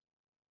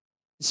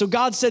 So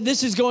God said,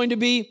 this is going to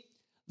be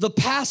the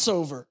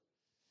Passover,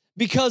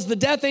 because the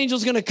death angel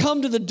is going to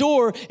come to the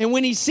door, and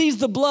when he sees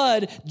the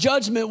blood,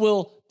 judgment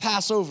will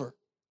pass over.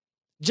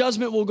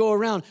 Judgment will go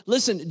around.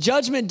 Listen,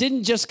 judgment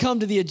didn't just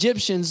come to the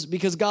Egyptians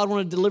because God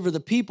wanted to deliver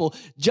the people.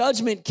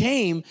 Judgment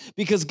came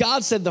because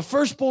God said, the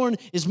firstborn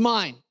is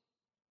mine.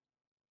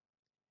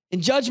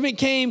 And judgment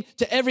came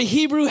to every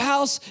Hebrew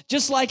house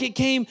just like it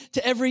came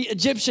to every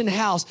Egyptian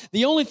house.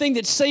 The only thing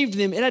that saved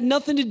them, it had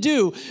nothing to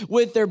do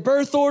with their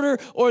birth order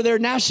or their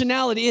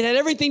nationality. It had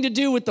everything to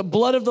do with the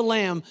blood of the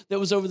lamb that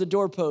was over the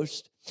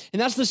doorpost.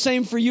 And that's the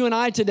same for you and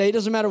I today. It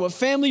doesn't matter what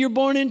family you're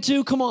born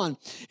into. Come on.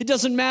 It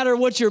doesn't matter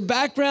what your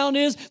background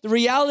is. The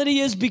reality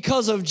is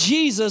because of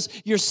Jesus,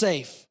 you're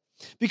safe.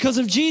 Because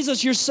of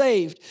Jesus, you're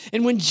saved.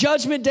 And when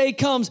judgment day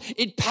comes,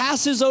 it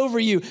passes over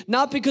you,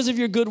 not because of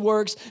your good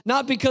works,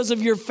 not because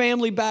of your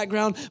family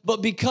background,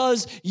 but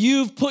because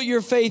you've put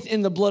your faith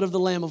in the blood of the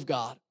Lamb of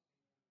God.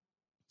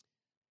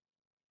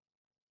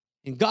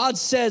 And God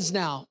says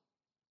now,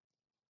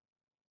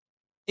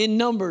 in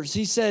Numbers,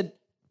 he said,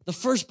 the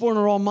firstborn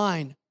are all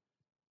mine.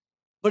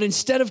 But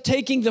instead of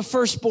taking the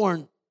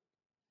firstborn,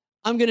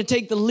 I'm going to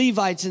take the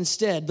Levites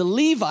instead. The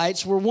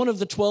Levites were one of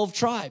the 12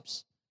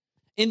 tribes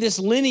in this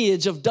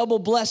lineage of double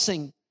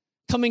blessing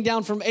coming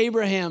down from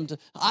Abraham to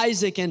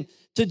Isaac and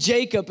to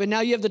Jacob. And now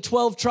you have the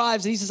 12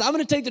 tribes. And he says, I'm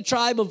going to take the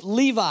tribe of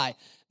Levi.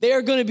 They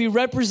are going to be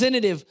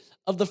representative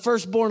of the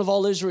firstborn of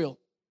all Israel,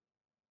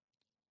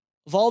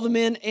 of all the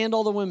men and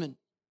all the women.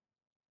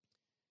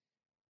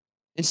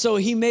 And so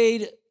he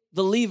made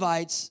the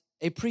Levites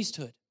a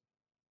priesthood.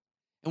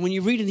 And when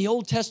you read in the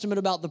Old Testament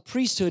about the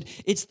priesthood,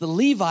 it's the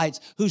Levites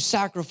who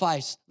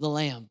sacrifice the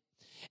lamb.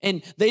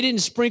 And they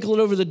didn't sprinkle it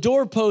over the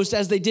doorpost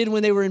as they did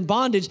when they were in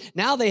bondage.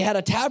 Now they had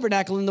a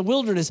tabernacle in the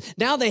wilderness.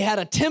 Now they had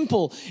a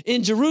temple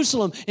in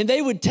Jerusalem. And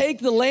they would take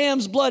the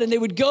lamb's blood and they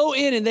would go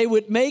in and they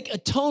would make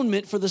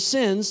atonement for the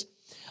sins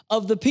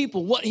of the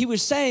people. What he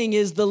was saying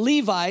is the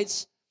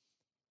Levites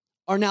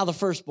are now the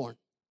firstborn.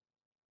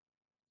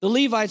 The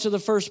Levites are the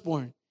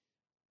firstborn.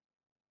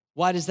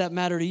 Why does that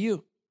matter to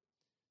you?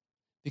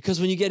 Because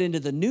when you get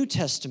into the New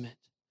Testament,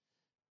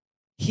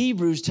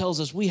 Hebrews tells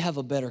us we have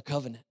a better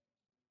covenant.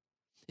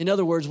 In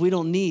other words, we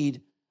don't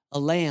need a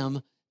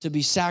lamb to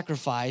be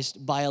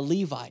sacrificed by a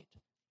Levite.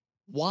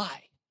 Why?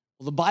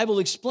 Well, the Bible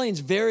explains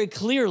very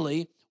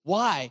clearly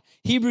why.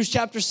 Hebrews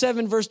chapter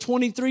 7, verse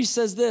 23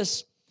 says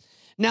this,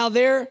 now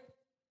there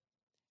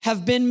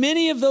have been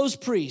many of those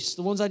priests,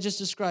 the ones I just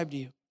described to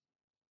you,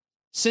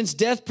 since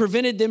death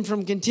prevented them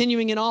from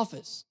continuing in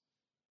office.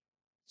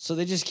 So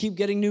they just keep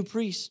getting new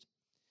priests.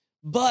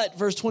 But,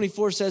 verse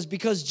 24 says,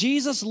 because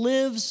Jesus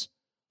lives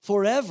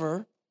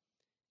forever,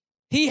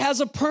 he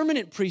has a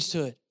permanent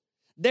priesthood.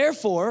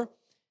 Therefore,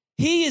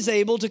 he is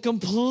able to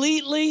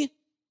completely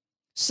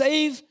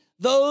save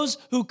those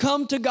who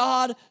come to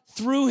God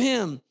through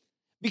him,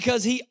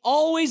 because he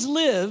always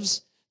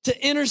lives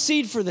to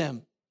intercede for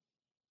them.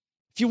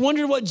 If you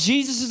wonder what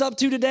Jesus is up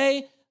to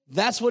today,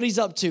 that's what he's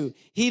up to.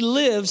 He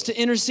lives to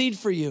intercede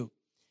for you.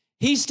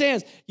 He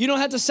stands. You don't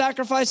have to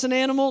sacrifice an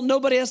animal.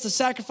 Nobody has to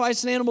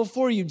sacrifice an animal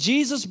for you.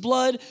 Jesus'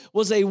 blood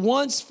was a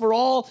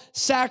once-for-all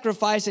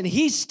sacrifice, and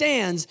he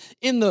stands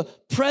in the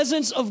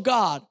presence of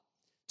God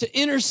to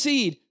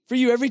intercede for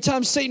you. Every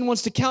time Satan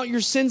wants to count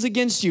your sins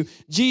against you,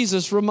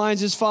 Jesus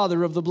reminds his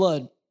Father of the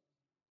blood.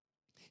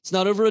 It's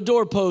not over a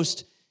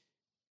doorpost.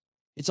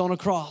 It's on a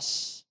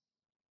cross.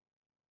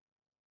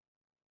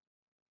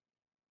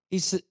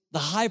 He's the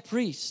high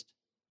priest.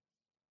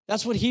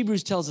 That's what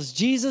Hebrews tells us.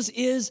 Jesus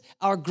is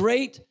our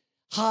great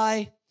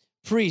high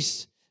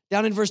priest.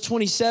 Down in verse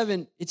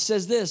 27, it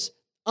says this,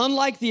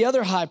 unlike the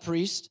other high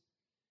priest,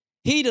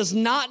 he does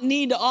not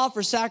need to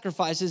offer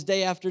sacrifices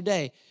day after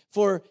day.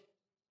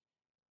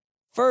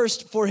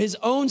 First, for his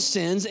own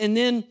sins, and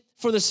then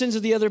for the sins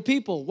of the other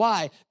people.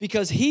 Why?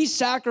 Because he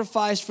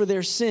sacrificed for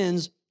their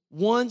sins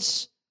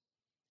once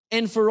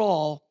and for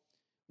all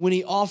when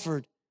he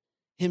offered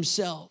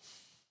himself.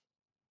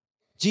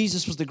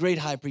 Jesus was the great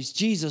high priest.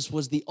 Jesus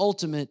was the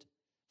ultimate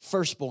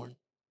firstborn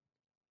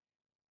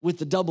with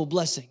the double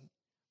blessing.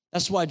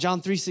 That's why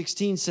John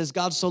 3:16 says,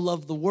 God so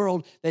loved the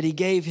world that he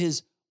gave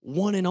his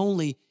one and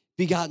only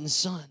begotten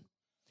son.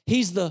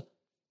 He's the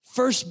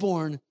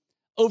firstborn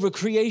over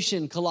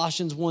creation,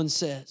 Colossians 1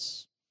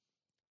 says.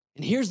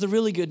 And here's the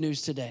really good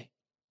news today.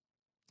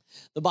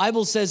 The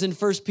Bible says in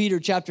 1 Peter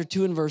chapter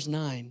 2 and verse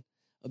 9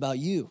 about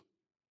you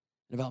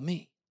and about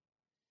me.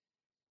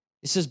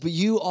 It says, but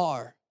you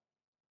are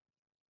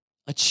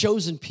a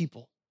chosen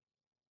people.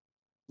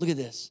 Look at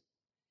this.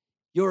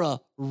 You're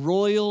a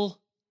royal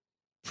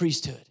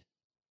priesthood.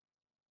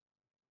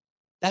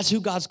 That's who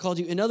God's called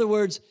you. In other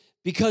words,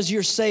 because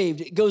you're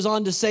saved, it goes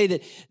on to say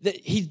that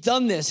he's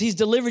done this. He's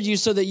delivered you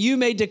so that you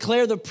may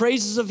declare the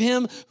praises of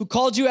him who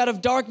called you out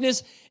of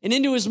darkness and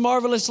into his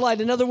marvelous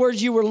light. In other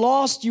words, you were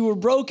lost, you were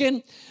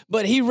broken,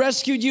 but he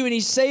rescued you and he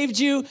saved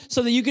you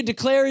so that you could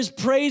declare his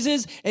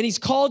praises, and he's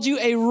called you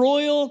a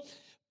royal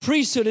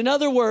priesthood. In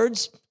other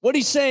words, what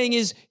he's saying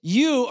is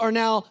you are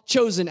now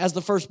chosen as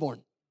the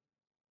firstborn.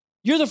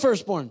 You're the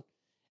firstborn.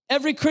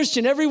 Every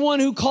Christian,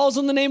 everyone who calls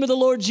on the name of the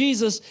Lord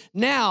Jesus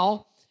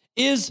now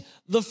is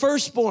the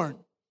firstborn.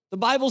 The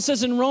Bible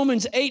says in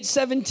Romans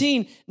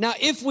 8:17, now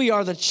if we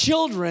are the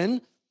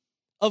children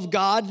of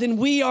God, then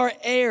we are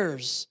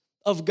heirs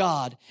of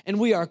God, and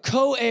we are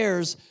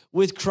co-heirs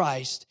with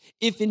Christ,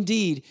 if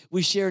indeed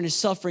we share in his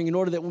suffering, in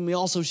order that when we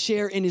also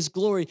share in his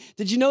glory.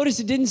 Did you notice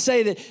it didn't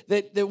say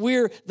that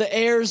we're the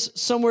heirs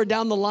somewhere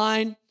down the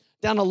line,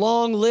 down a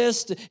long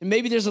list, and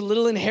maybe there's a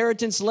little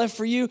inheritance left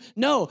for you?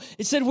 No,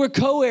 it said we're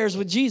co-heirs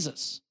with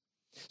Jesus.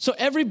 So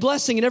every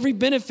blessing and every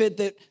benefit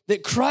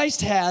that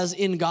Christ has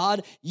in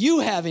God, you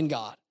have in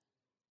God.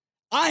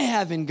 I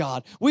have in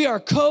God. We are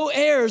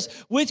co-heirs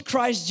with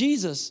Christ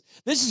Jesus.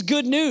 This is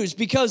good news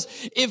because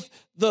if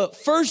the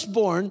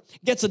firstborn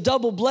gets a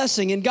double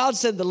blessing, and God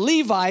said the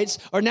Levites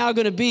are now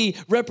going to be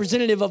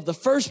representative of the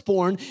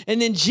firstborn,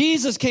 and then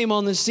Jesus came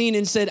on the scene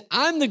and said,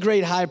 I'm the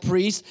great high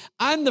priest,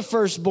 I'm the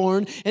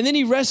firstborn, and then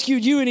he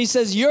rescued you and he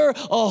says, you're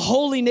a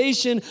holy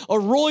nation, a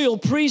royal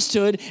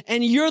priesthood,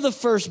 and you're the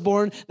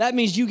firstborn. That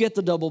means you get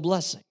the double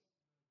blessing.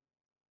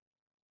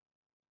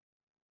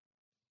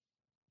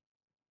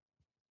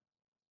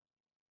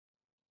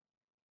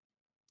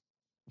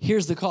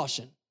 Here's the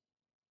caution.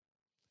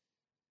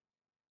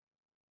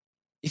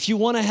 If you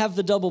want to have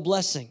the double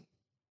blessing,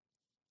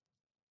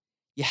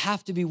 you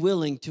have to be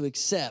willing to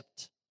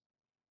accept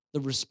the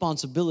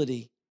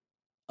responsibility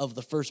of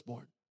the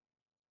firstborn.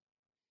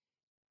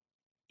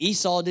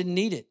 Esau didn't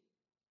need it.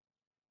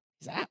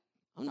 He said,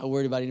 I'm not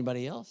worried about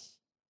anybody else.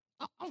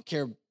 I don't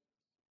care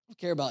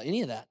about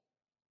any of that.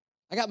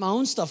 I got my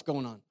own stuff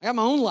going on. I got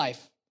my own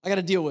life I got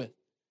to deal with.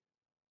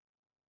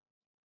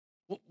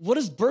 What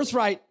does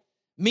birthright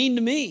mean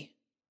to me?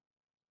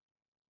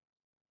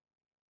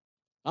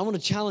 I want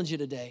to challenge you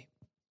today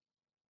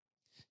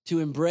to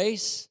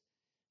embrace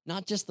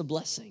not just the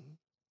blessing,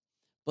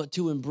 but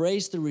to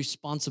embrace the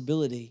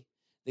responsibility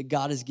that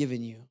God has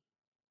given you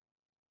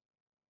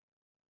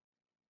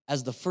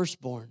as the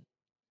firstborn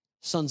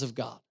sons of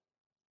God.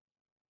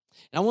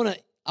 And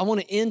I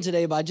want to end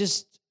today by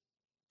just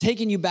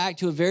taking you back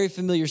to a very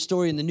familiar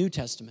story in the New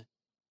Testament.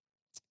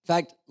 In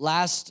fact,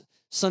 last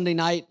Sunday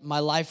night, my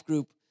life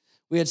group,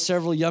 we had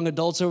several young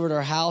adults over at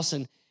our house,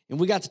 and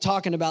we got to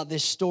talking about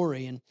this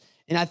story. And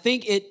I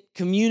think it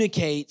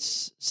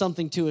communicates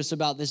something to us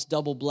about this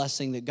double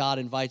blessing that God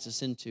invites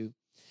us into.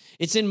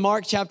 It's in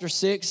Mark chapter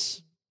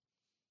 6.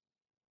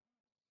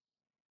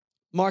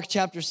 Mark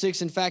chapter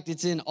 6, in fact,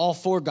 it's in all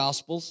four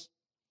Gospels.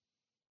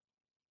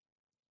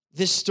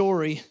 This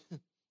story,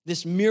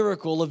 this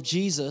miracle of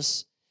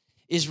Jesus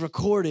is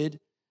recorded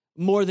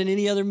more than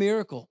any other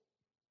miracle.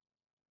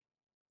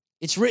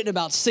 It's written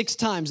about 6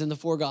 times in the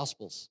four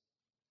Gospels.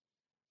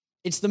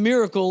 It's the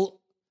miracle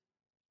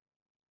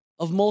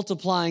of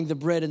multiplying the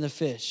bread and the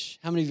fish.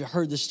 How many of you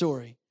heard the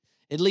story?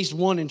 At least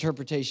one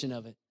interpretation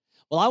of it.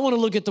 Well, I want to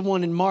look at the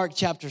one in Mark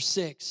chapter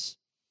 6.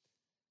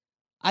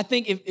 I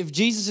think if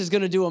Jesus is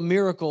going to do a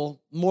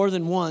miracle more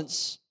than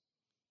once,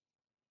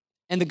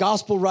 and the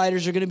gospel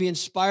writers are going to be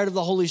inspired of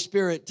the Holy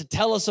Spirit to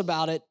tell us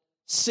about it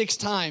 6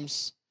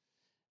 times,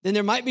 then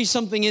there might be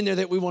something in there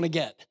that we want to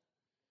get.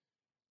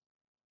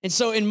 And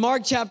so in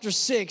Mark chapter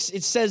 6,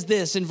 it says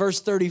this in verse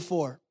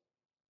 34.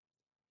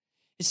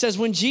 It says,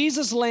 when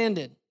Jesus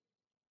landed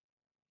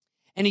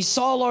and he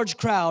saw a large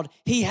crowd,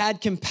 he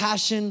had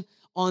compassion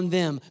on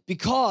them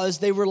because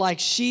they were like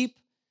sheep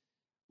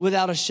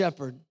without a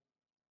shepherd.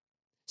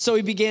 So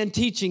he began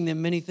teaching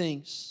them many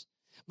things.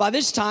 By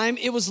this time,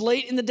 it was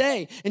late in the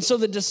day. And so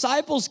the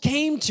disciples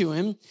came to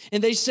him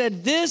and they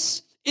said,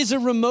 this is a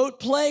remote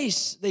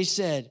place, they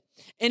said,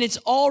 and it's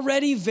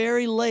already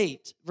very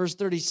late. Verse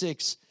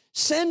 36,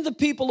 send the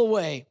people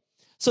away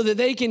so that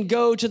they can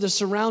go to the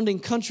surrounding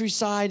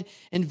countryside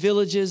and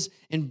villages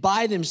and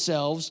buy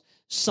themselves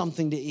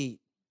something to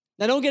eat.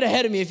 Now, don't get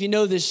ahead of me if you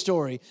know this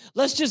story.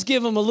 Let's just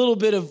give them a little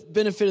bit of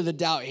benefit of the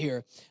doubt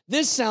here.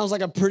 This sounds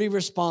like a pretty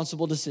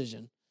responsible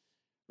decision,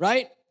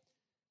 right?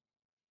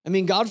 I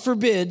mean, God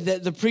forbid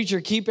that the preacher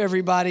keep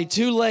everybody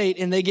too late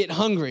and they get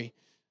hungry.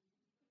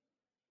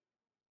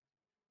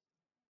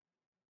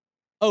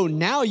 Oh,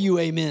 now you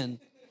amen.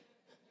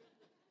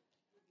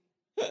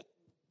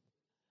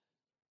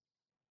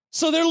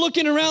 So they're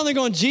looking around, they're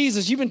going,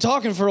 Jesus, you've been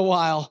talking for a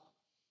while.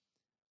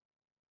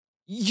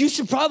 You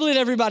should probably let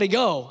everybody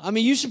go. I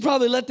mean, you should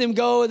probably let them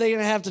go. They're going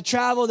to have to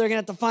travel. They're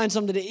going to have to find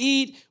something to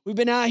eat. We've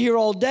been out here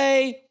all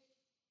day.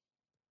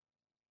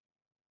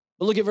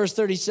 But look at verse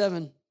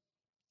 37.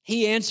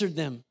 He answered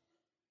them,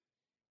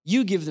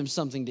 you give them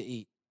something to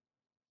eat.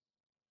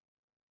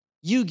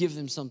 You give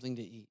them something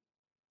to eat.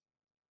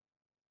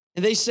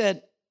 And they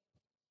said,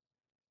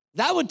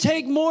 that would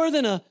take more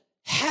than a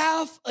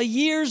half a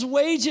year's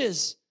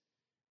wages.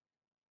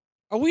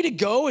 Are we to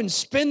go and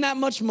spend that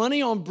much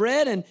money on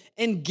bread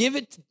and give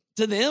it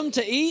to them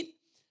to eat?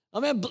 I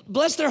mean,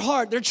 bless their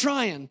heart. They're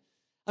trying.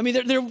 I mean,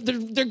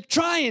 they're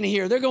trying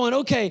here. They're going,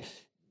 okay,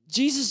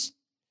 Jesus,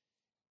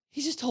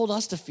 he just told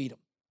us to feed them.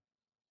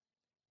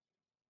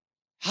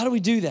 How do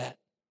we do that?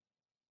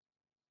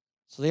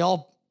 So they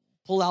all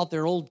pull out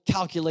their old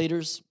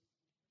calculators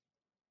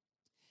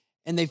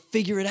and they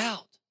figure it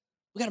out.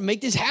 We got to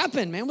make this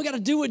happen, man. We got to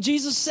do what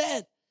Jesus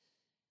said.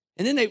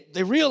 And then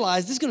they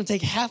realize this is going to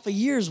take half a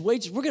year's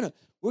wages. We're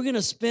going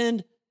to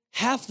spend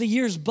half the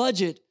year's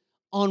budget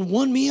on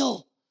one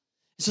meal.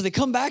 So they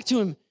come back to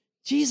him,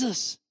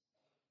 Jesus,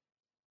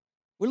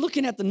 we're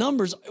looking at the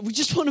numbers. We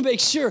just want to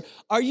make sure.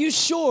 Are you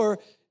sure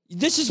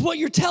this is what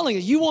you're telling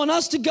us? You want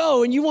us to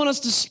go and you want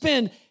us to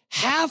spend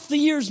half the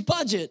year's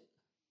budget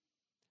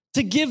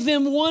to give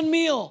them one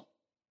meal?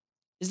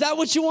 Is that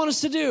what you want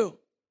us to do?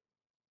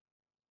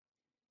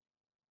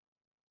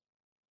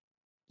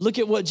 Look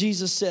at what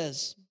Jesus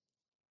says.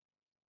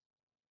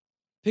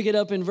 Pick it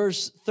up in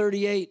verse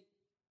 38.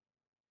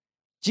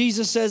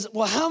 Jesus says,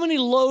 well, how many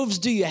loaves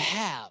do you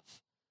have?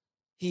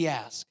 He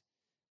asked.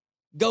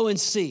 Go and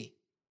see.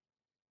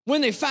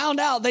 When they found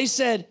out, they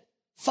said,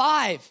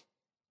 5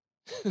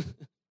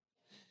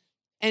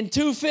 and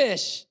 2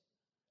 fish.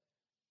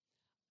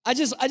 I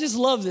just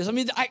love this. I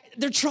mean,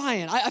 they're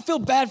trying. I feel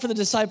bad for the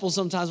disciples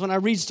sometimes when I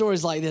read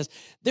stories like this.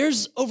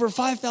 There's over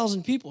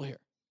 5,000 people here.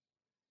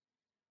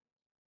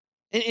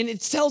 And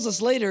it tells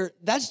us later,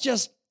 that's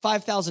just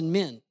 5,000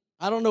 men.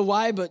 I don't know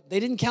why, but they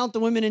didn't count the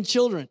women and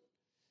children.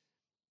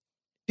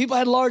 People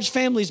had large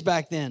families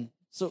back then.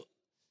 So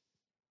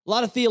a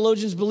lot of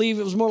theologians believe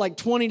it was more like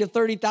 20 to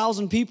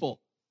 30,000 people.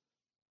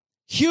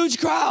 Huge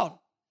crowd.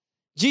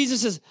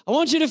 Jesus says, I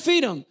want you to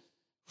feed them.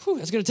 Whew,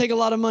 that's going to take a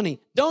lot of money.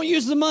 Don't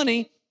use the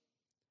money.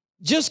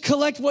 Just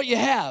collect what you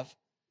have.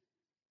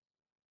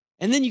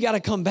 And then you got to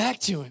come back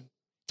to him.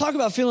 Talk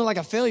about feeling like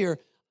a failure.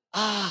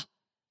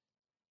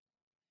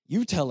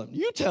 You tell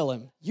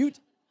him.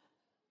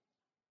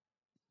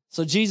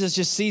 So Jesus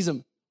just sees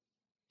him.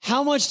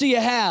 How much do you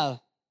have?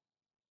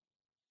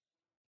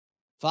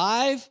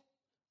 5?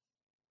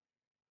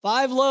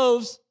 5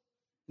 loaves.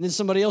 And then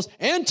somebody else,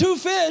 and 2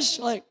 fish.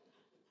 Like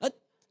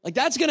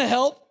that's going to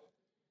help.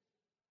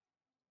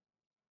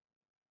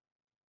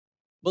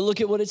 But look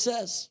at what it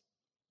says.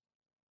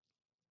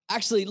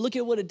 Actually, look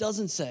at what it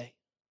doesn't say.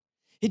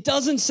 It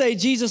doesn't say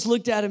Jesus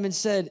looked at him and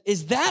said,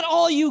 is that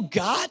all you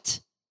got?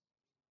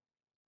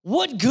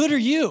 What good are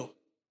you?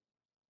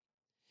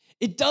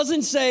 It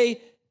doesn't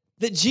say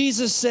that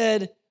Jesus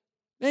said,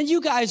 man,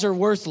 you guys are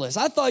worthless.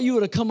 I thought you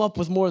would have come up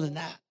with more than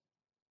that.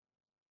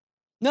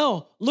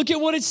 No, look at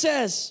what it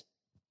says.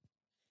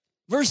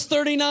 Verse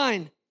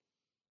 39.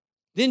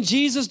 Then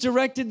Jesus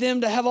directed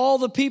them to have all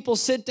the people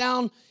sit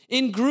down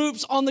in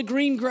groups on the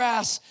green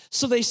grass.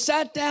 So they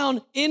sat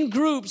down in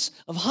groups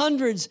of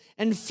hundreds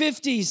and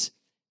 50s,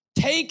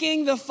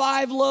 taking the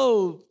 5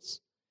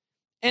 loaves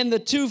and the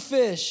 2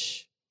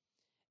 fish,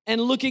 and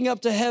looking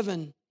up to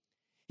heaven,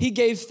 he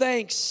gave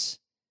thanks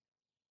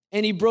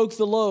and he broke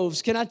the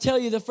loaves. Can I tell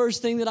you the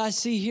first thing that I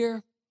see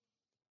here?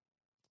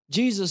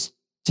 Jesus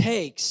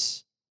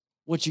takes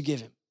what you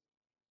give him.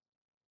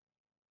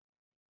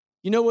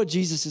 You know what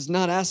Jesus is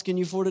not asking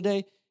you for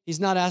today? He's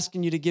not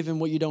asking you to give him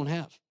what you don't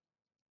have.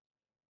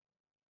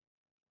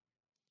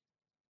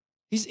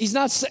 He's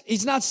not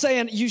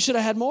saying you should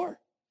have had more.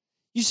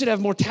 You should have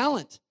more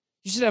talent.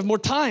 You should have more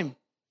time.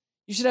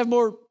 You should have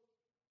more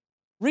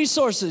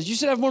resources. You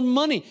should have more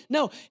money.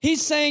 No,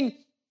 he's saying,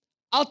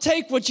 I'll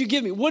take what you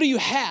give me. What do you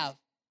have?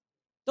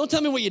 Don't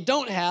tell me what you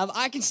don't have.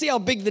 I can see how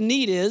big the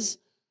need is.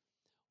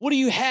 What do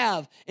you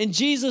have? And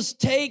Jesus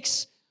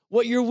takes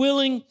what you're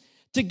willing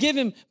to give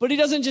him, but he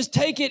doesn't just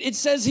take it. It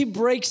says he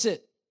breaks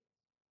it.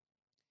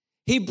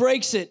 He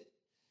breaks it.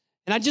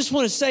 And I just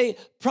want to say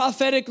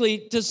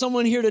prophetically to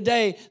someone here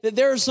today that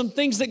there are some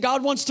things that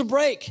God wants to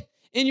break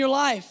in your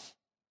life.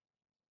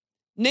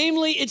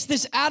 Namely, it's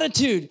this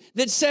attitude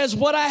that says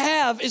what I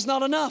have is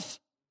not enough.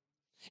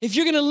 If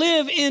you're going to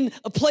live in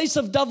a place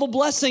of double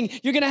blessing,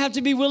 you're going to have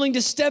to be willing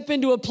to step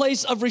into a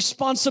place of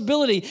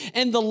responsibility.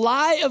 And the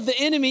lie of the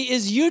enemy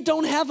is you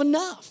don't have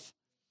enough.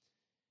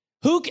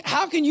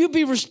 How can you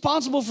be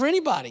responsible for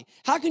anybody?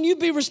 How can you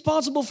be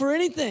responsible for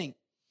anything?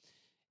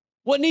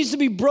 What needs to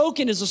be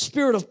broken is a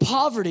spirit of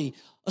poverty,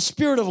 a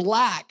spirit of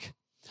lack,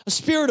 a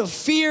spirit of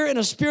fear, and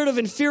a spirit of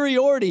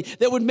inferiority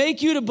that would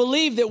make you to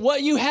believe that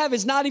what you have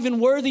is not even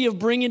worthy of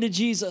bringing to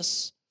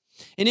Jesus.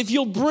 And if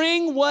you'll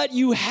bring what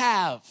you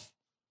have,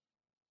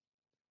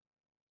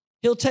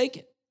 he'll take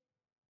it.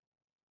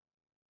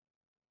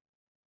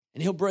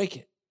 And he'll break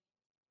it.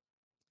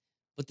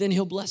 But then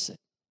he'll bless it.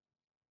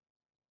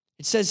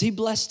 It says he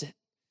blessed it.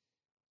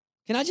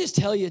 Can I just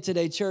tell you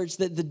today, church,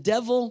 that the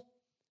devil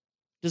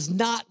does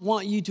not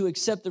want you to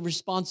accept the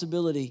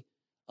responsibility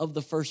of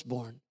the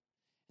firstborn.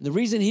 And the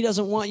reason he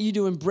doesn't want you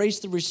to embrace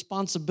the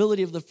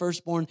responsibility of the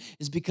firstborn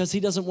is because he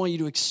doesn't want you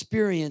to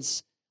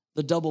experience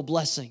the double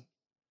blessing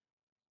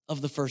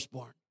of the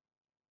firstborn.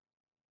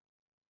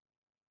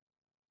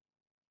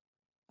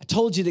 I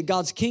told you that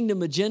God's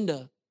kingdom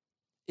agenda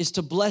is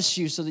to bless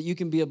you so that you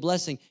can be a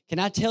blessing. Can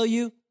I tell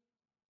you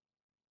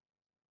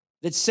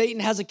that Satan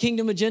has a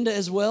kingdom agenda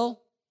as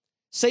well?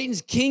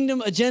 Satan's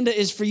kingdom agenda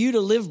is for you to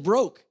live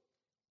broke.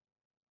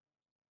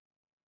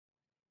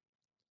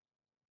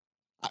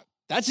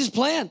 That's his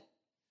plan.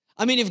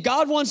 I mean, if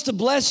God wants to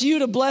bless you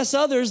to bless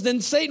others,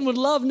 then Satan would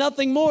love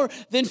nothing more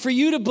than for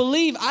you to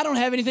believe, I don't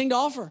have anything to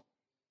offer.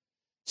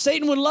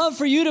 Satan would love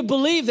for you to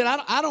believe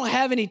that I don't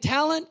have any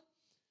talent,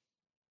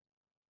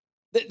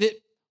 that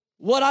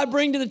what I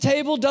bring to the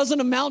table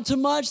doesn't amount to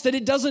much, that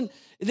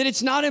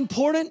it's not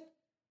important.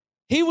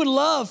 He would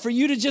love for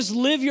you to just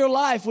live your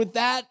life with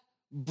that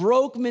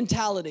broke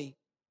mentality.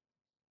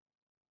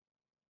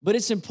 But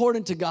it's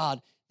important to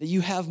God that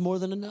you have more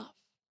than enough.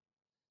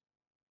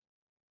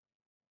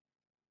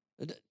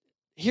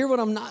 Hear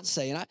what I'm not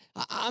saying.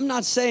 I'm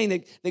not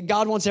saying that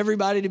God wants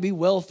everybody to be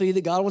wealthy,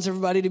 that God wants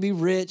everybody to be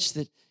rich,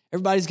 that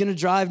everybody's going to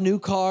drive new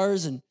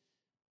cars and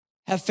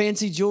have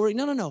fancy jewelry.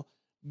 No.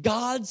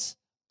 God's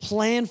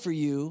plan for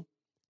you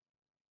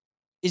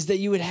is that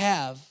you would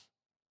have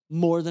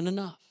more than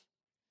enough.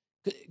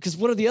 Because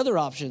what are the other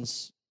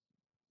options?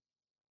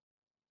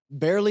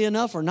 Barely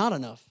enough or not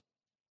enough?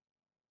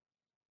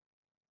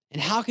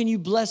 And how can you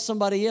bless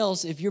somebody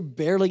else if you're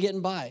barely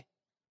getting by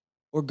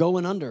or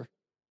going under?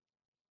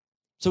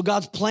 So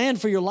God's plan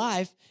for your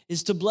life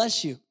is to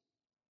bless you.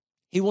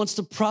 He wants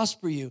to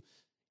prosper you,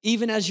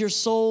 even as your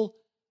soul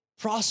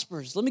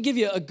prospers. Let me give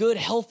you a good,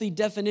 healthy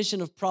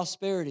definition of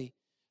prosperity.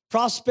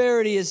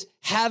 Prosperity is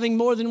having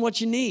more than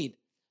what you need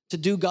to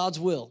do God's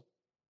will.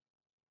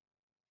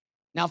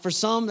 Now, for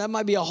some, that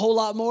might be a whole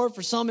lot more.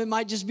 For some, it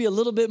might just be a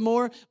little bit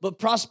more. But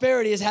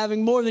prosperity is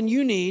having more than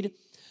you need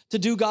to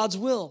do God's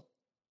will.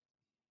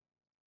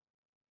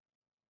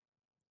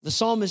 The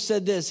psalmist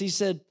said this. He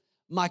said,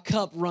 my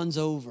cup runs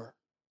over.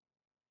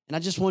 And I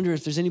just wonder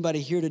if there's anybody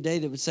here today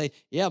that would say,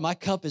 yeah, my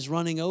cup is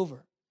running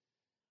over.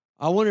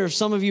 I wonder if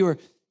some of you are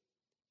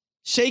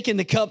shaking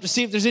the cup to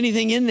see if there's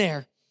anything in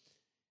there.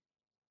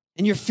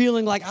 And you're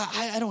feeling like,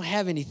 I don't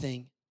have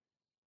anything.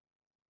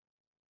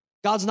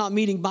 God's not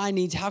meeting my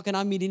needs. How can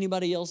I meet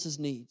anybody else's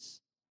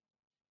needs?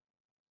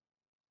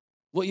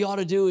 What you ought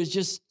to do is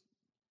just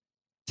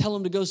tell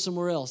them to go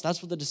somewhere else.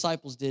 That's what the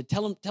disciples did.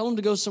 Tell them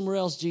to go somewhere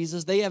else,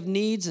 Jesus. They have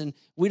needs and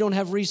we don't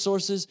have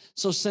resources,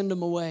 so send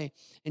them away.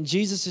 And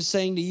Jesus is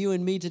saying to you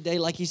and me today,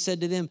 like he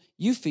said to them,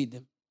 you feed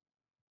them.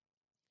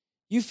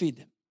 You feed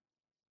them.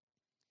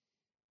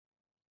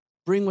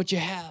 Bring what you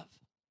have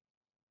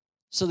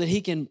so that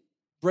he can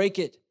break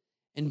it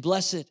and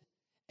bless it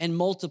and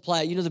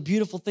multiply it. You know, the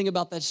beautiful thing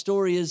about that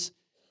story is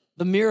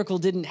the miracle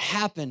didn't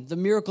happen. The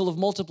miracle of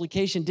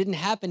multiplication didn't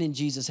happen in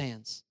Jesus'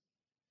 hands.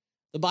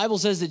 The Bible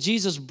says that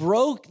Jesus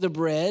broke the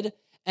bread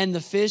and the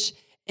fish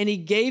and he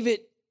gave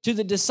it to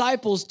the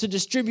disciples to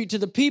distribute to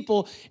the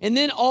people, and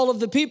then all of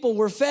the people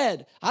were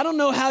fed. I don't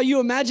know how you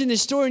imagine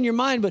this story in your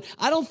mind, but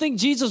I don't think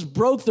Jesus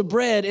broke the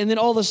bread and then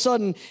all of a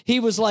sudden he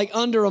was like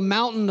under a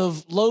mountain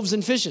of loaves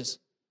and fishes.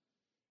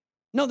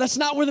 No, that's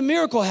not where the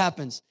miracle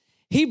happens.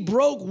 He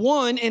broke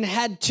one and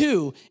had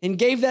two and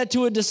gave that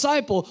to a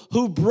disciple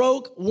who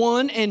broke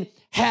one and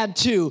had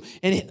two.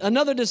 And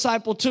another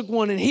disciple took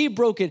one and he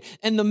broke it.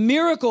 And the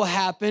miracle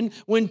happened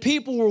when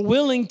people were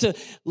willing to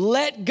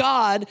let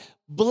God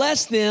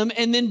bless them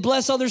and then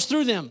bless others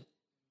through them.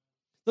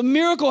 The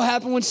miracle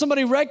happened when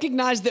somebody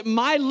recognized that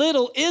my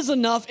little is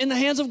enough in the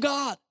hands of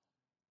God.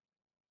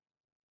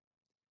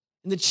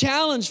 And the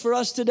challenge for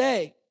us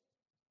today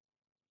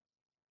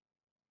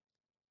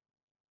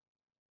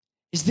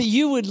is that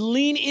you would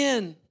lean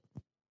in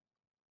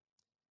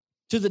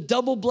to the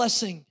double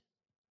blessing,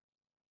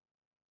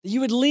 that you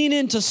would lean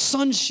into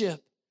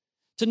sonship,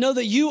 to know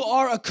that you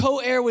are a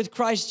co-heir with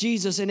Christ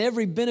Jesus and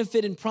every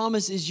benefit and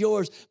promise is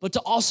yours, but to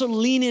also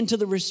lean into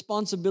the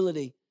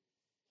responsibility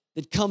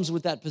that comes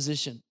with that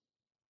position.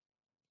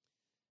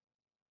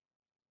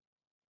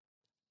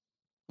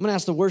 I'm going to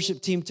ask the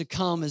worship team to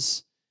come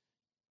as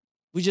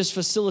we just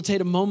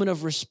facilitate a moment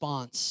of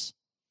response.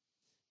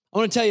 I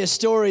want to tell you a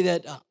story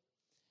that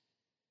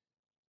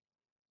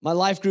my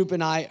life group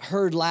and I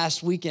heard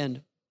last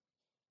weekend.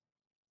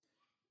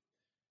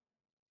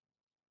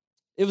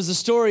 It was a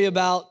story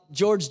about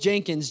George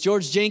Jenkins.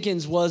 George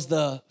Jenkins was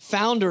the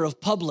founder of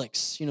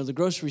Publix, you know, the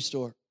grocery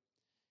store.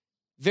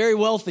 Very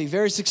wealthy,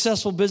 very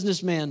successful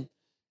businessman.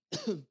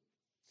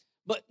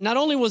 But not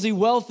only was he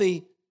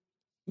wealthy,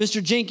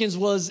 Mr. Jenkins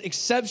was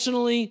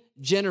exceptionally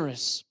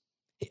generous.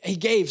 He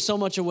gave so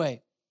much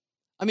away.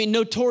 I mean,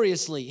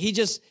 notoriously,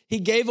 he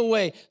gave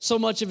away so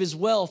much of his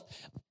wealth.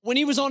 When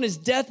he was on his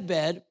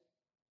deathbed,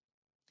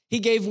 he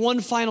gave one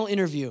final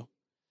interview.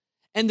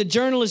 And the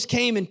journalist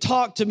came and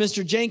talked to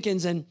Mr.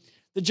 Jenkins. And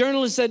the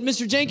journalist said,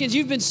 Mr. Jenkins,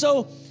 you've been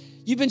so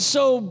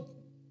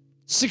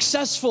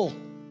successful.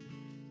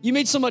 You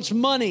made so much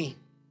money.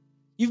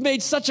 You've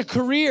made such a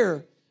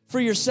career for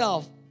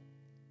yourself.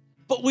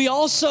 But we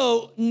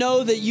also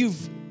know that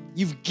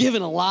you've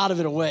given a lot of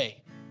it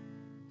away.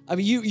 I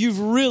mean, you've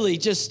really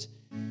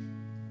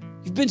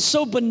you've been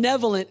so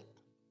benevolent.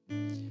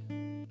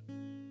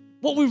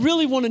 What we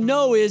really want to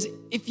know is,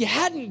 if you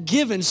hadn't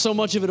given so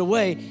much of it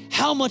away,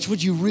 how much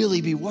would you really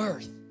be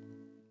worth?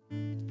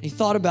 He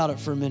thought about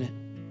it for a minute.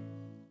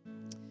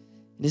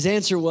 And his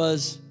answer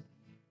was,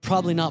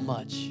 probably not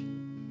much.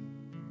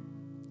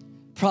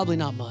 Probably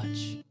not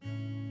much.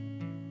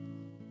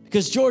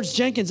 Because George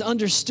Jenkins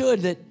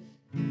understood that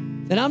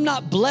I'm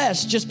not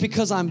blessed just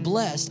because I'm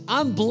blessed.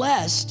 I'm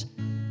blessed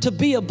to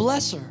be a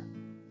blesser.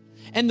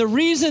 And the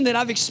reason that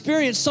I've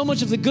experienced so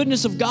much of the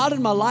goodness of God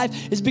in my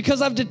life is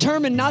because I've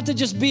determined not to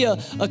just be a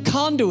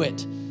conduit,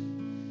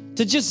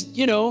 to just,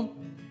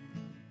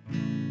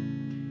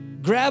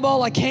 grab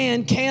all I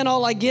can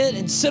all I get,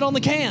 and sit on the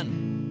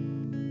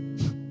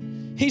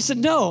can. He said,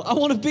 no, I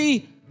want to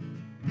be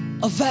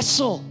a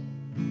vessel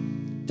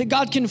that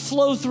God can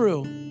flow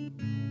through.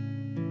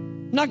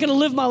 I'm not going to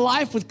live my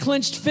life with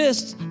clenched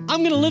fists. I'm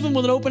going to live them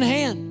with an open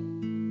hand.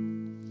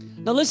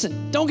 Now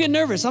listen, don't get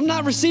nervous. I'm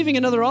not receiving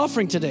another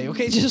offering today,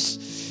 okay?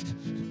 Just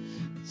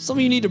some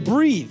of you need to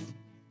breathe.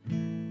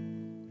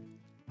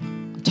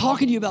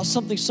 talking to you about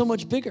something so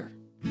much bigger.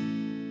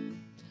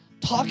 I'm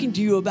talking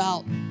to you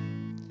about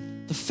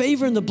the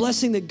favor and the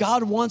blessing that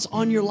God wants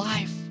on your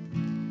life.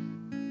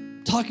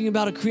 I'm talking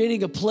about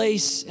creating a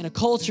place and a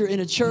culture in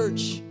a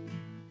church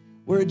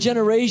where a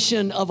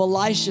generation of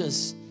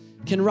Elishas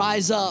can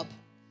rise up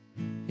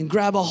and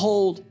grab a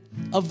hold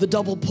of the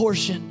double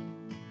portion.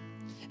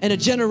 And a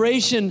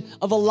generation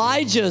of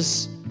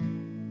Elijahs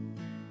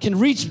can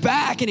reach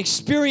back and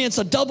experience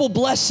a double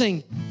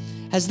blessing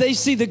as they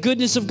see the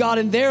goodness of God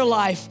in their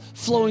life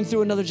flowing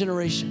through another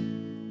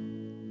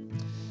generation.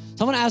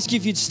 So I'm gonna ask you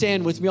if you'd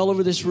stand with me all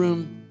over this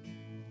room.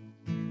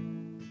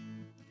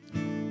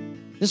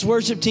 This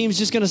worship team is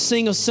just gonna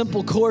sing a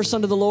simple chorus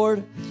unto the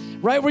Lord.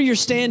 Right where you're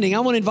standing, I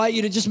wanna invite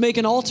you to just make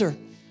an altar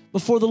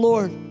before the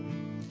Lord.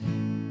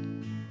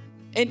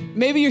 And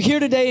maybe you're here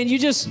today and you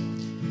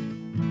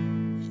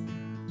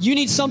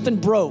need something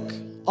broke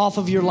off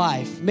of your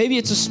life. Maybe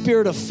it's a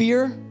spirit of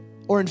fear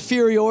or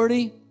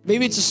inferiority.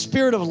 Maybe it's a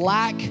spirit of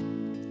lack,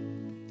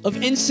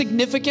 of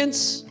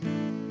insignificance.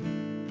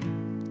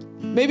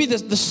 Maybe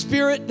the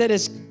spirit that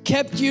has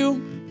kept you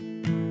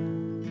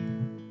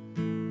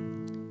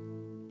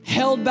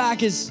held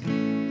back is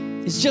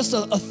just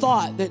a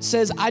thought that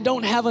says, I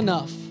don't have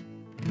enough.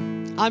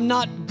 I'm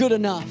not good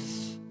enough.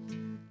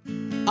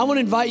 I want to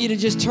invite you to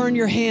just turn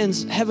your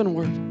hands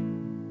heavenward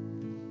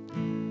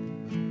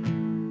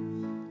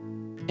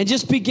and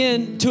just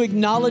begin to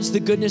acknowledge the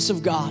goodness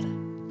of God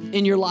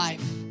in your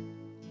life.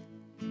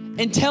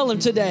 And tell him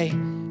today,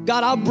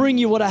 God, I'll bring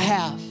you what I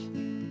have.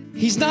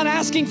 He's not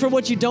asking for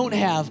what you don't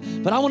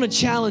have, but I want to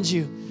challenge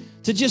you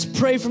to just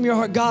pray from your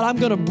heart, God, I'm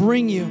going to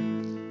bring you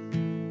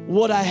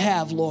what I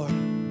have, Lord.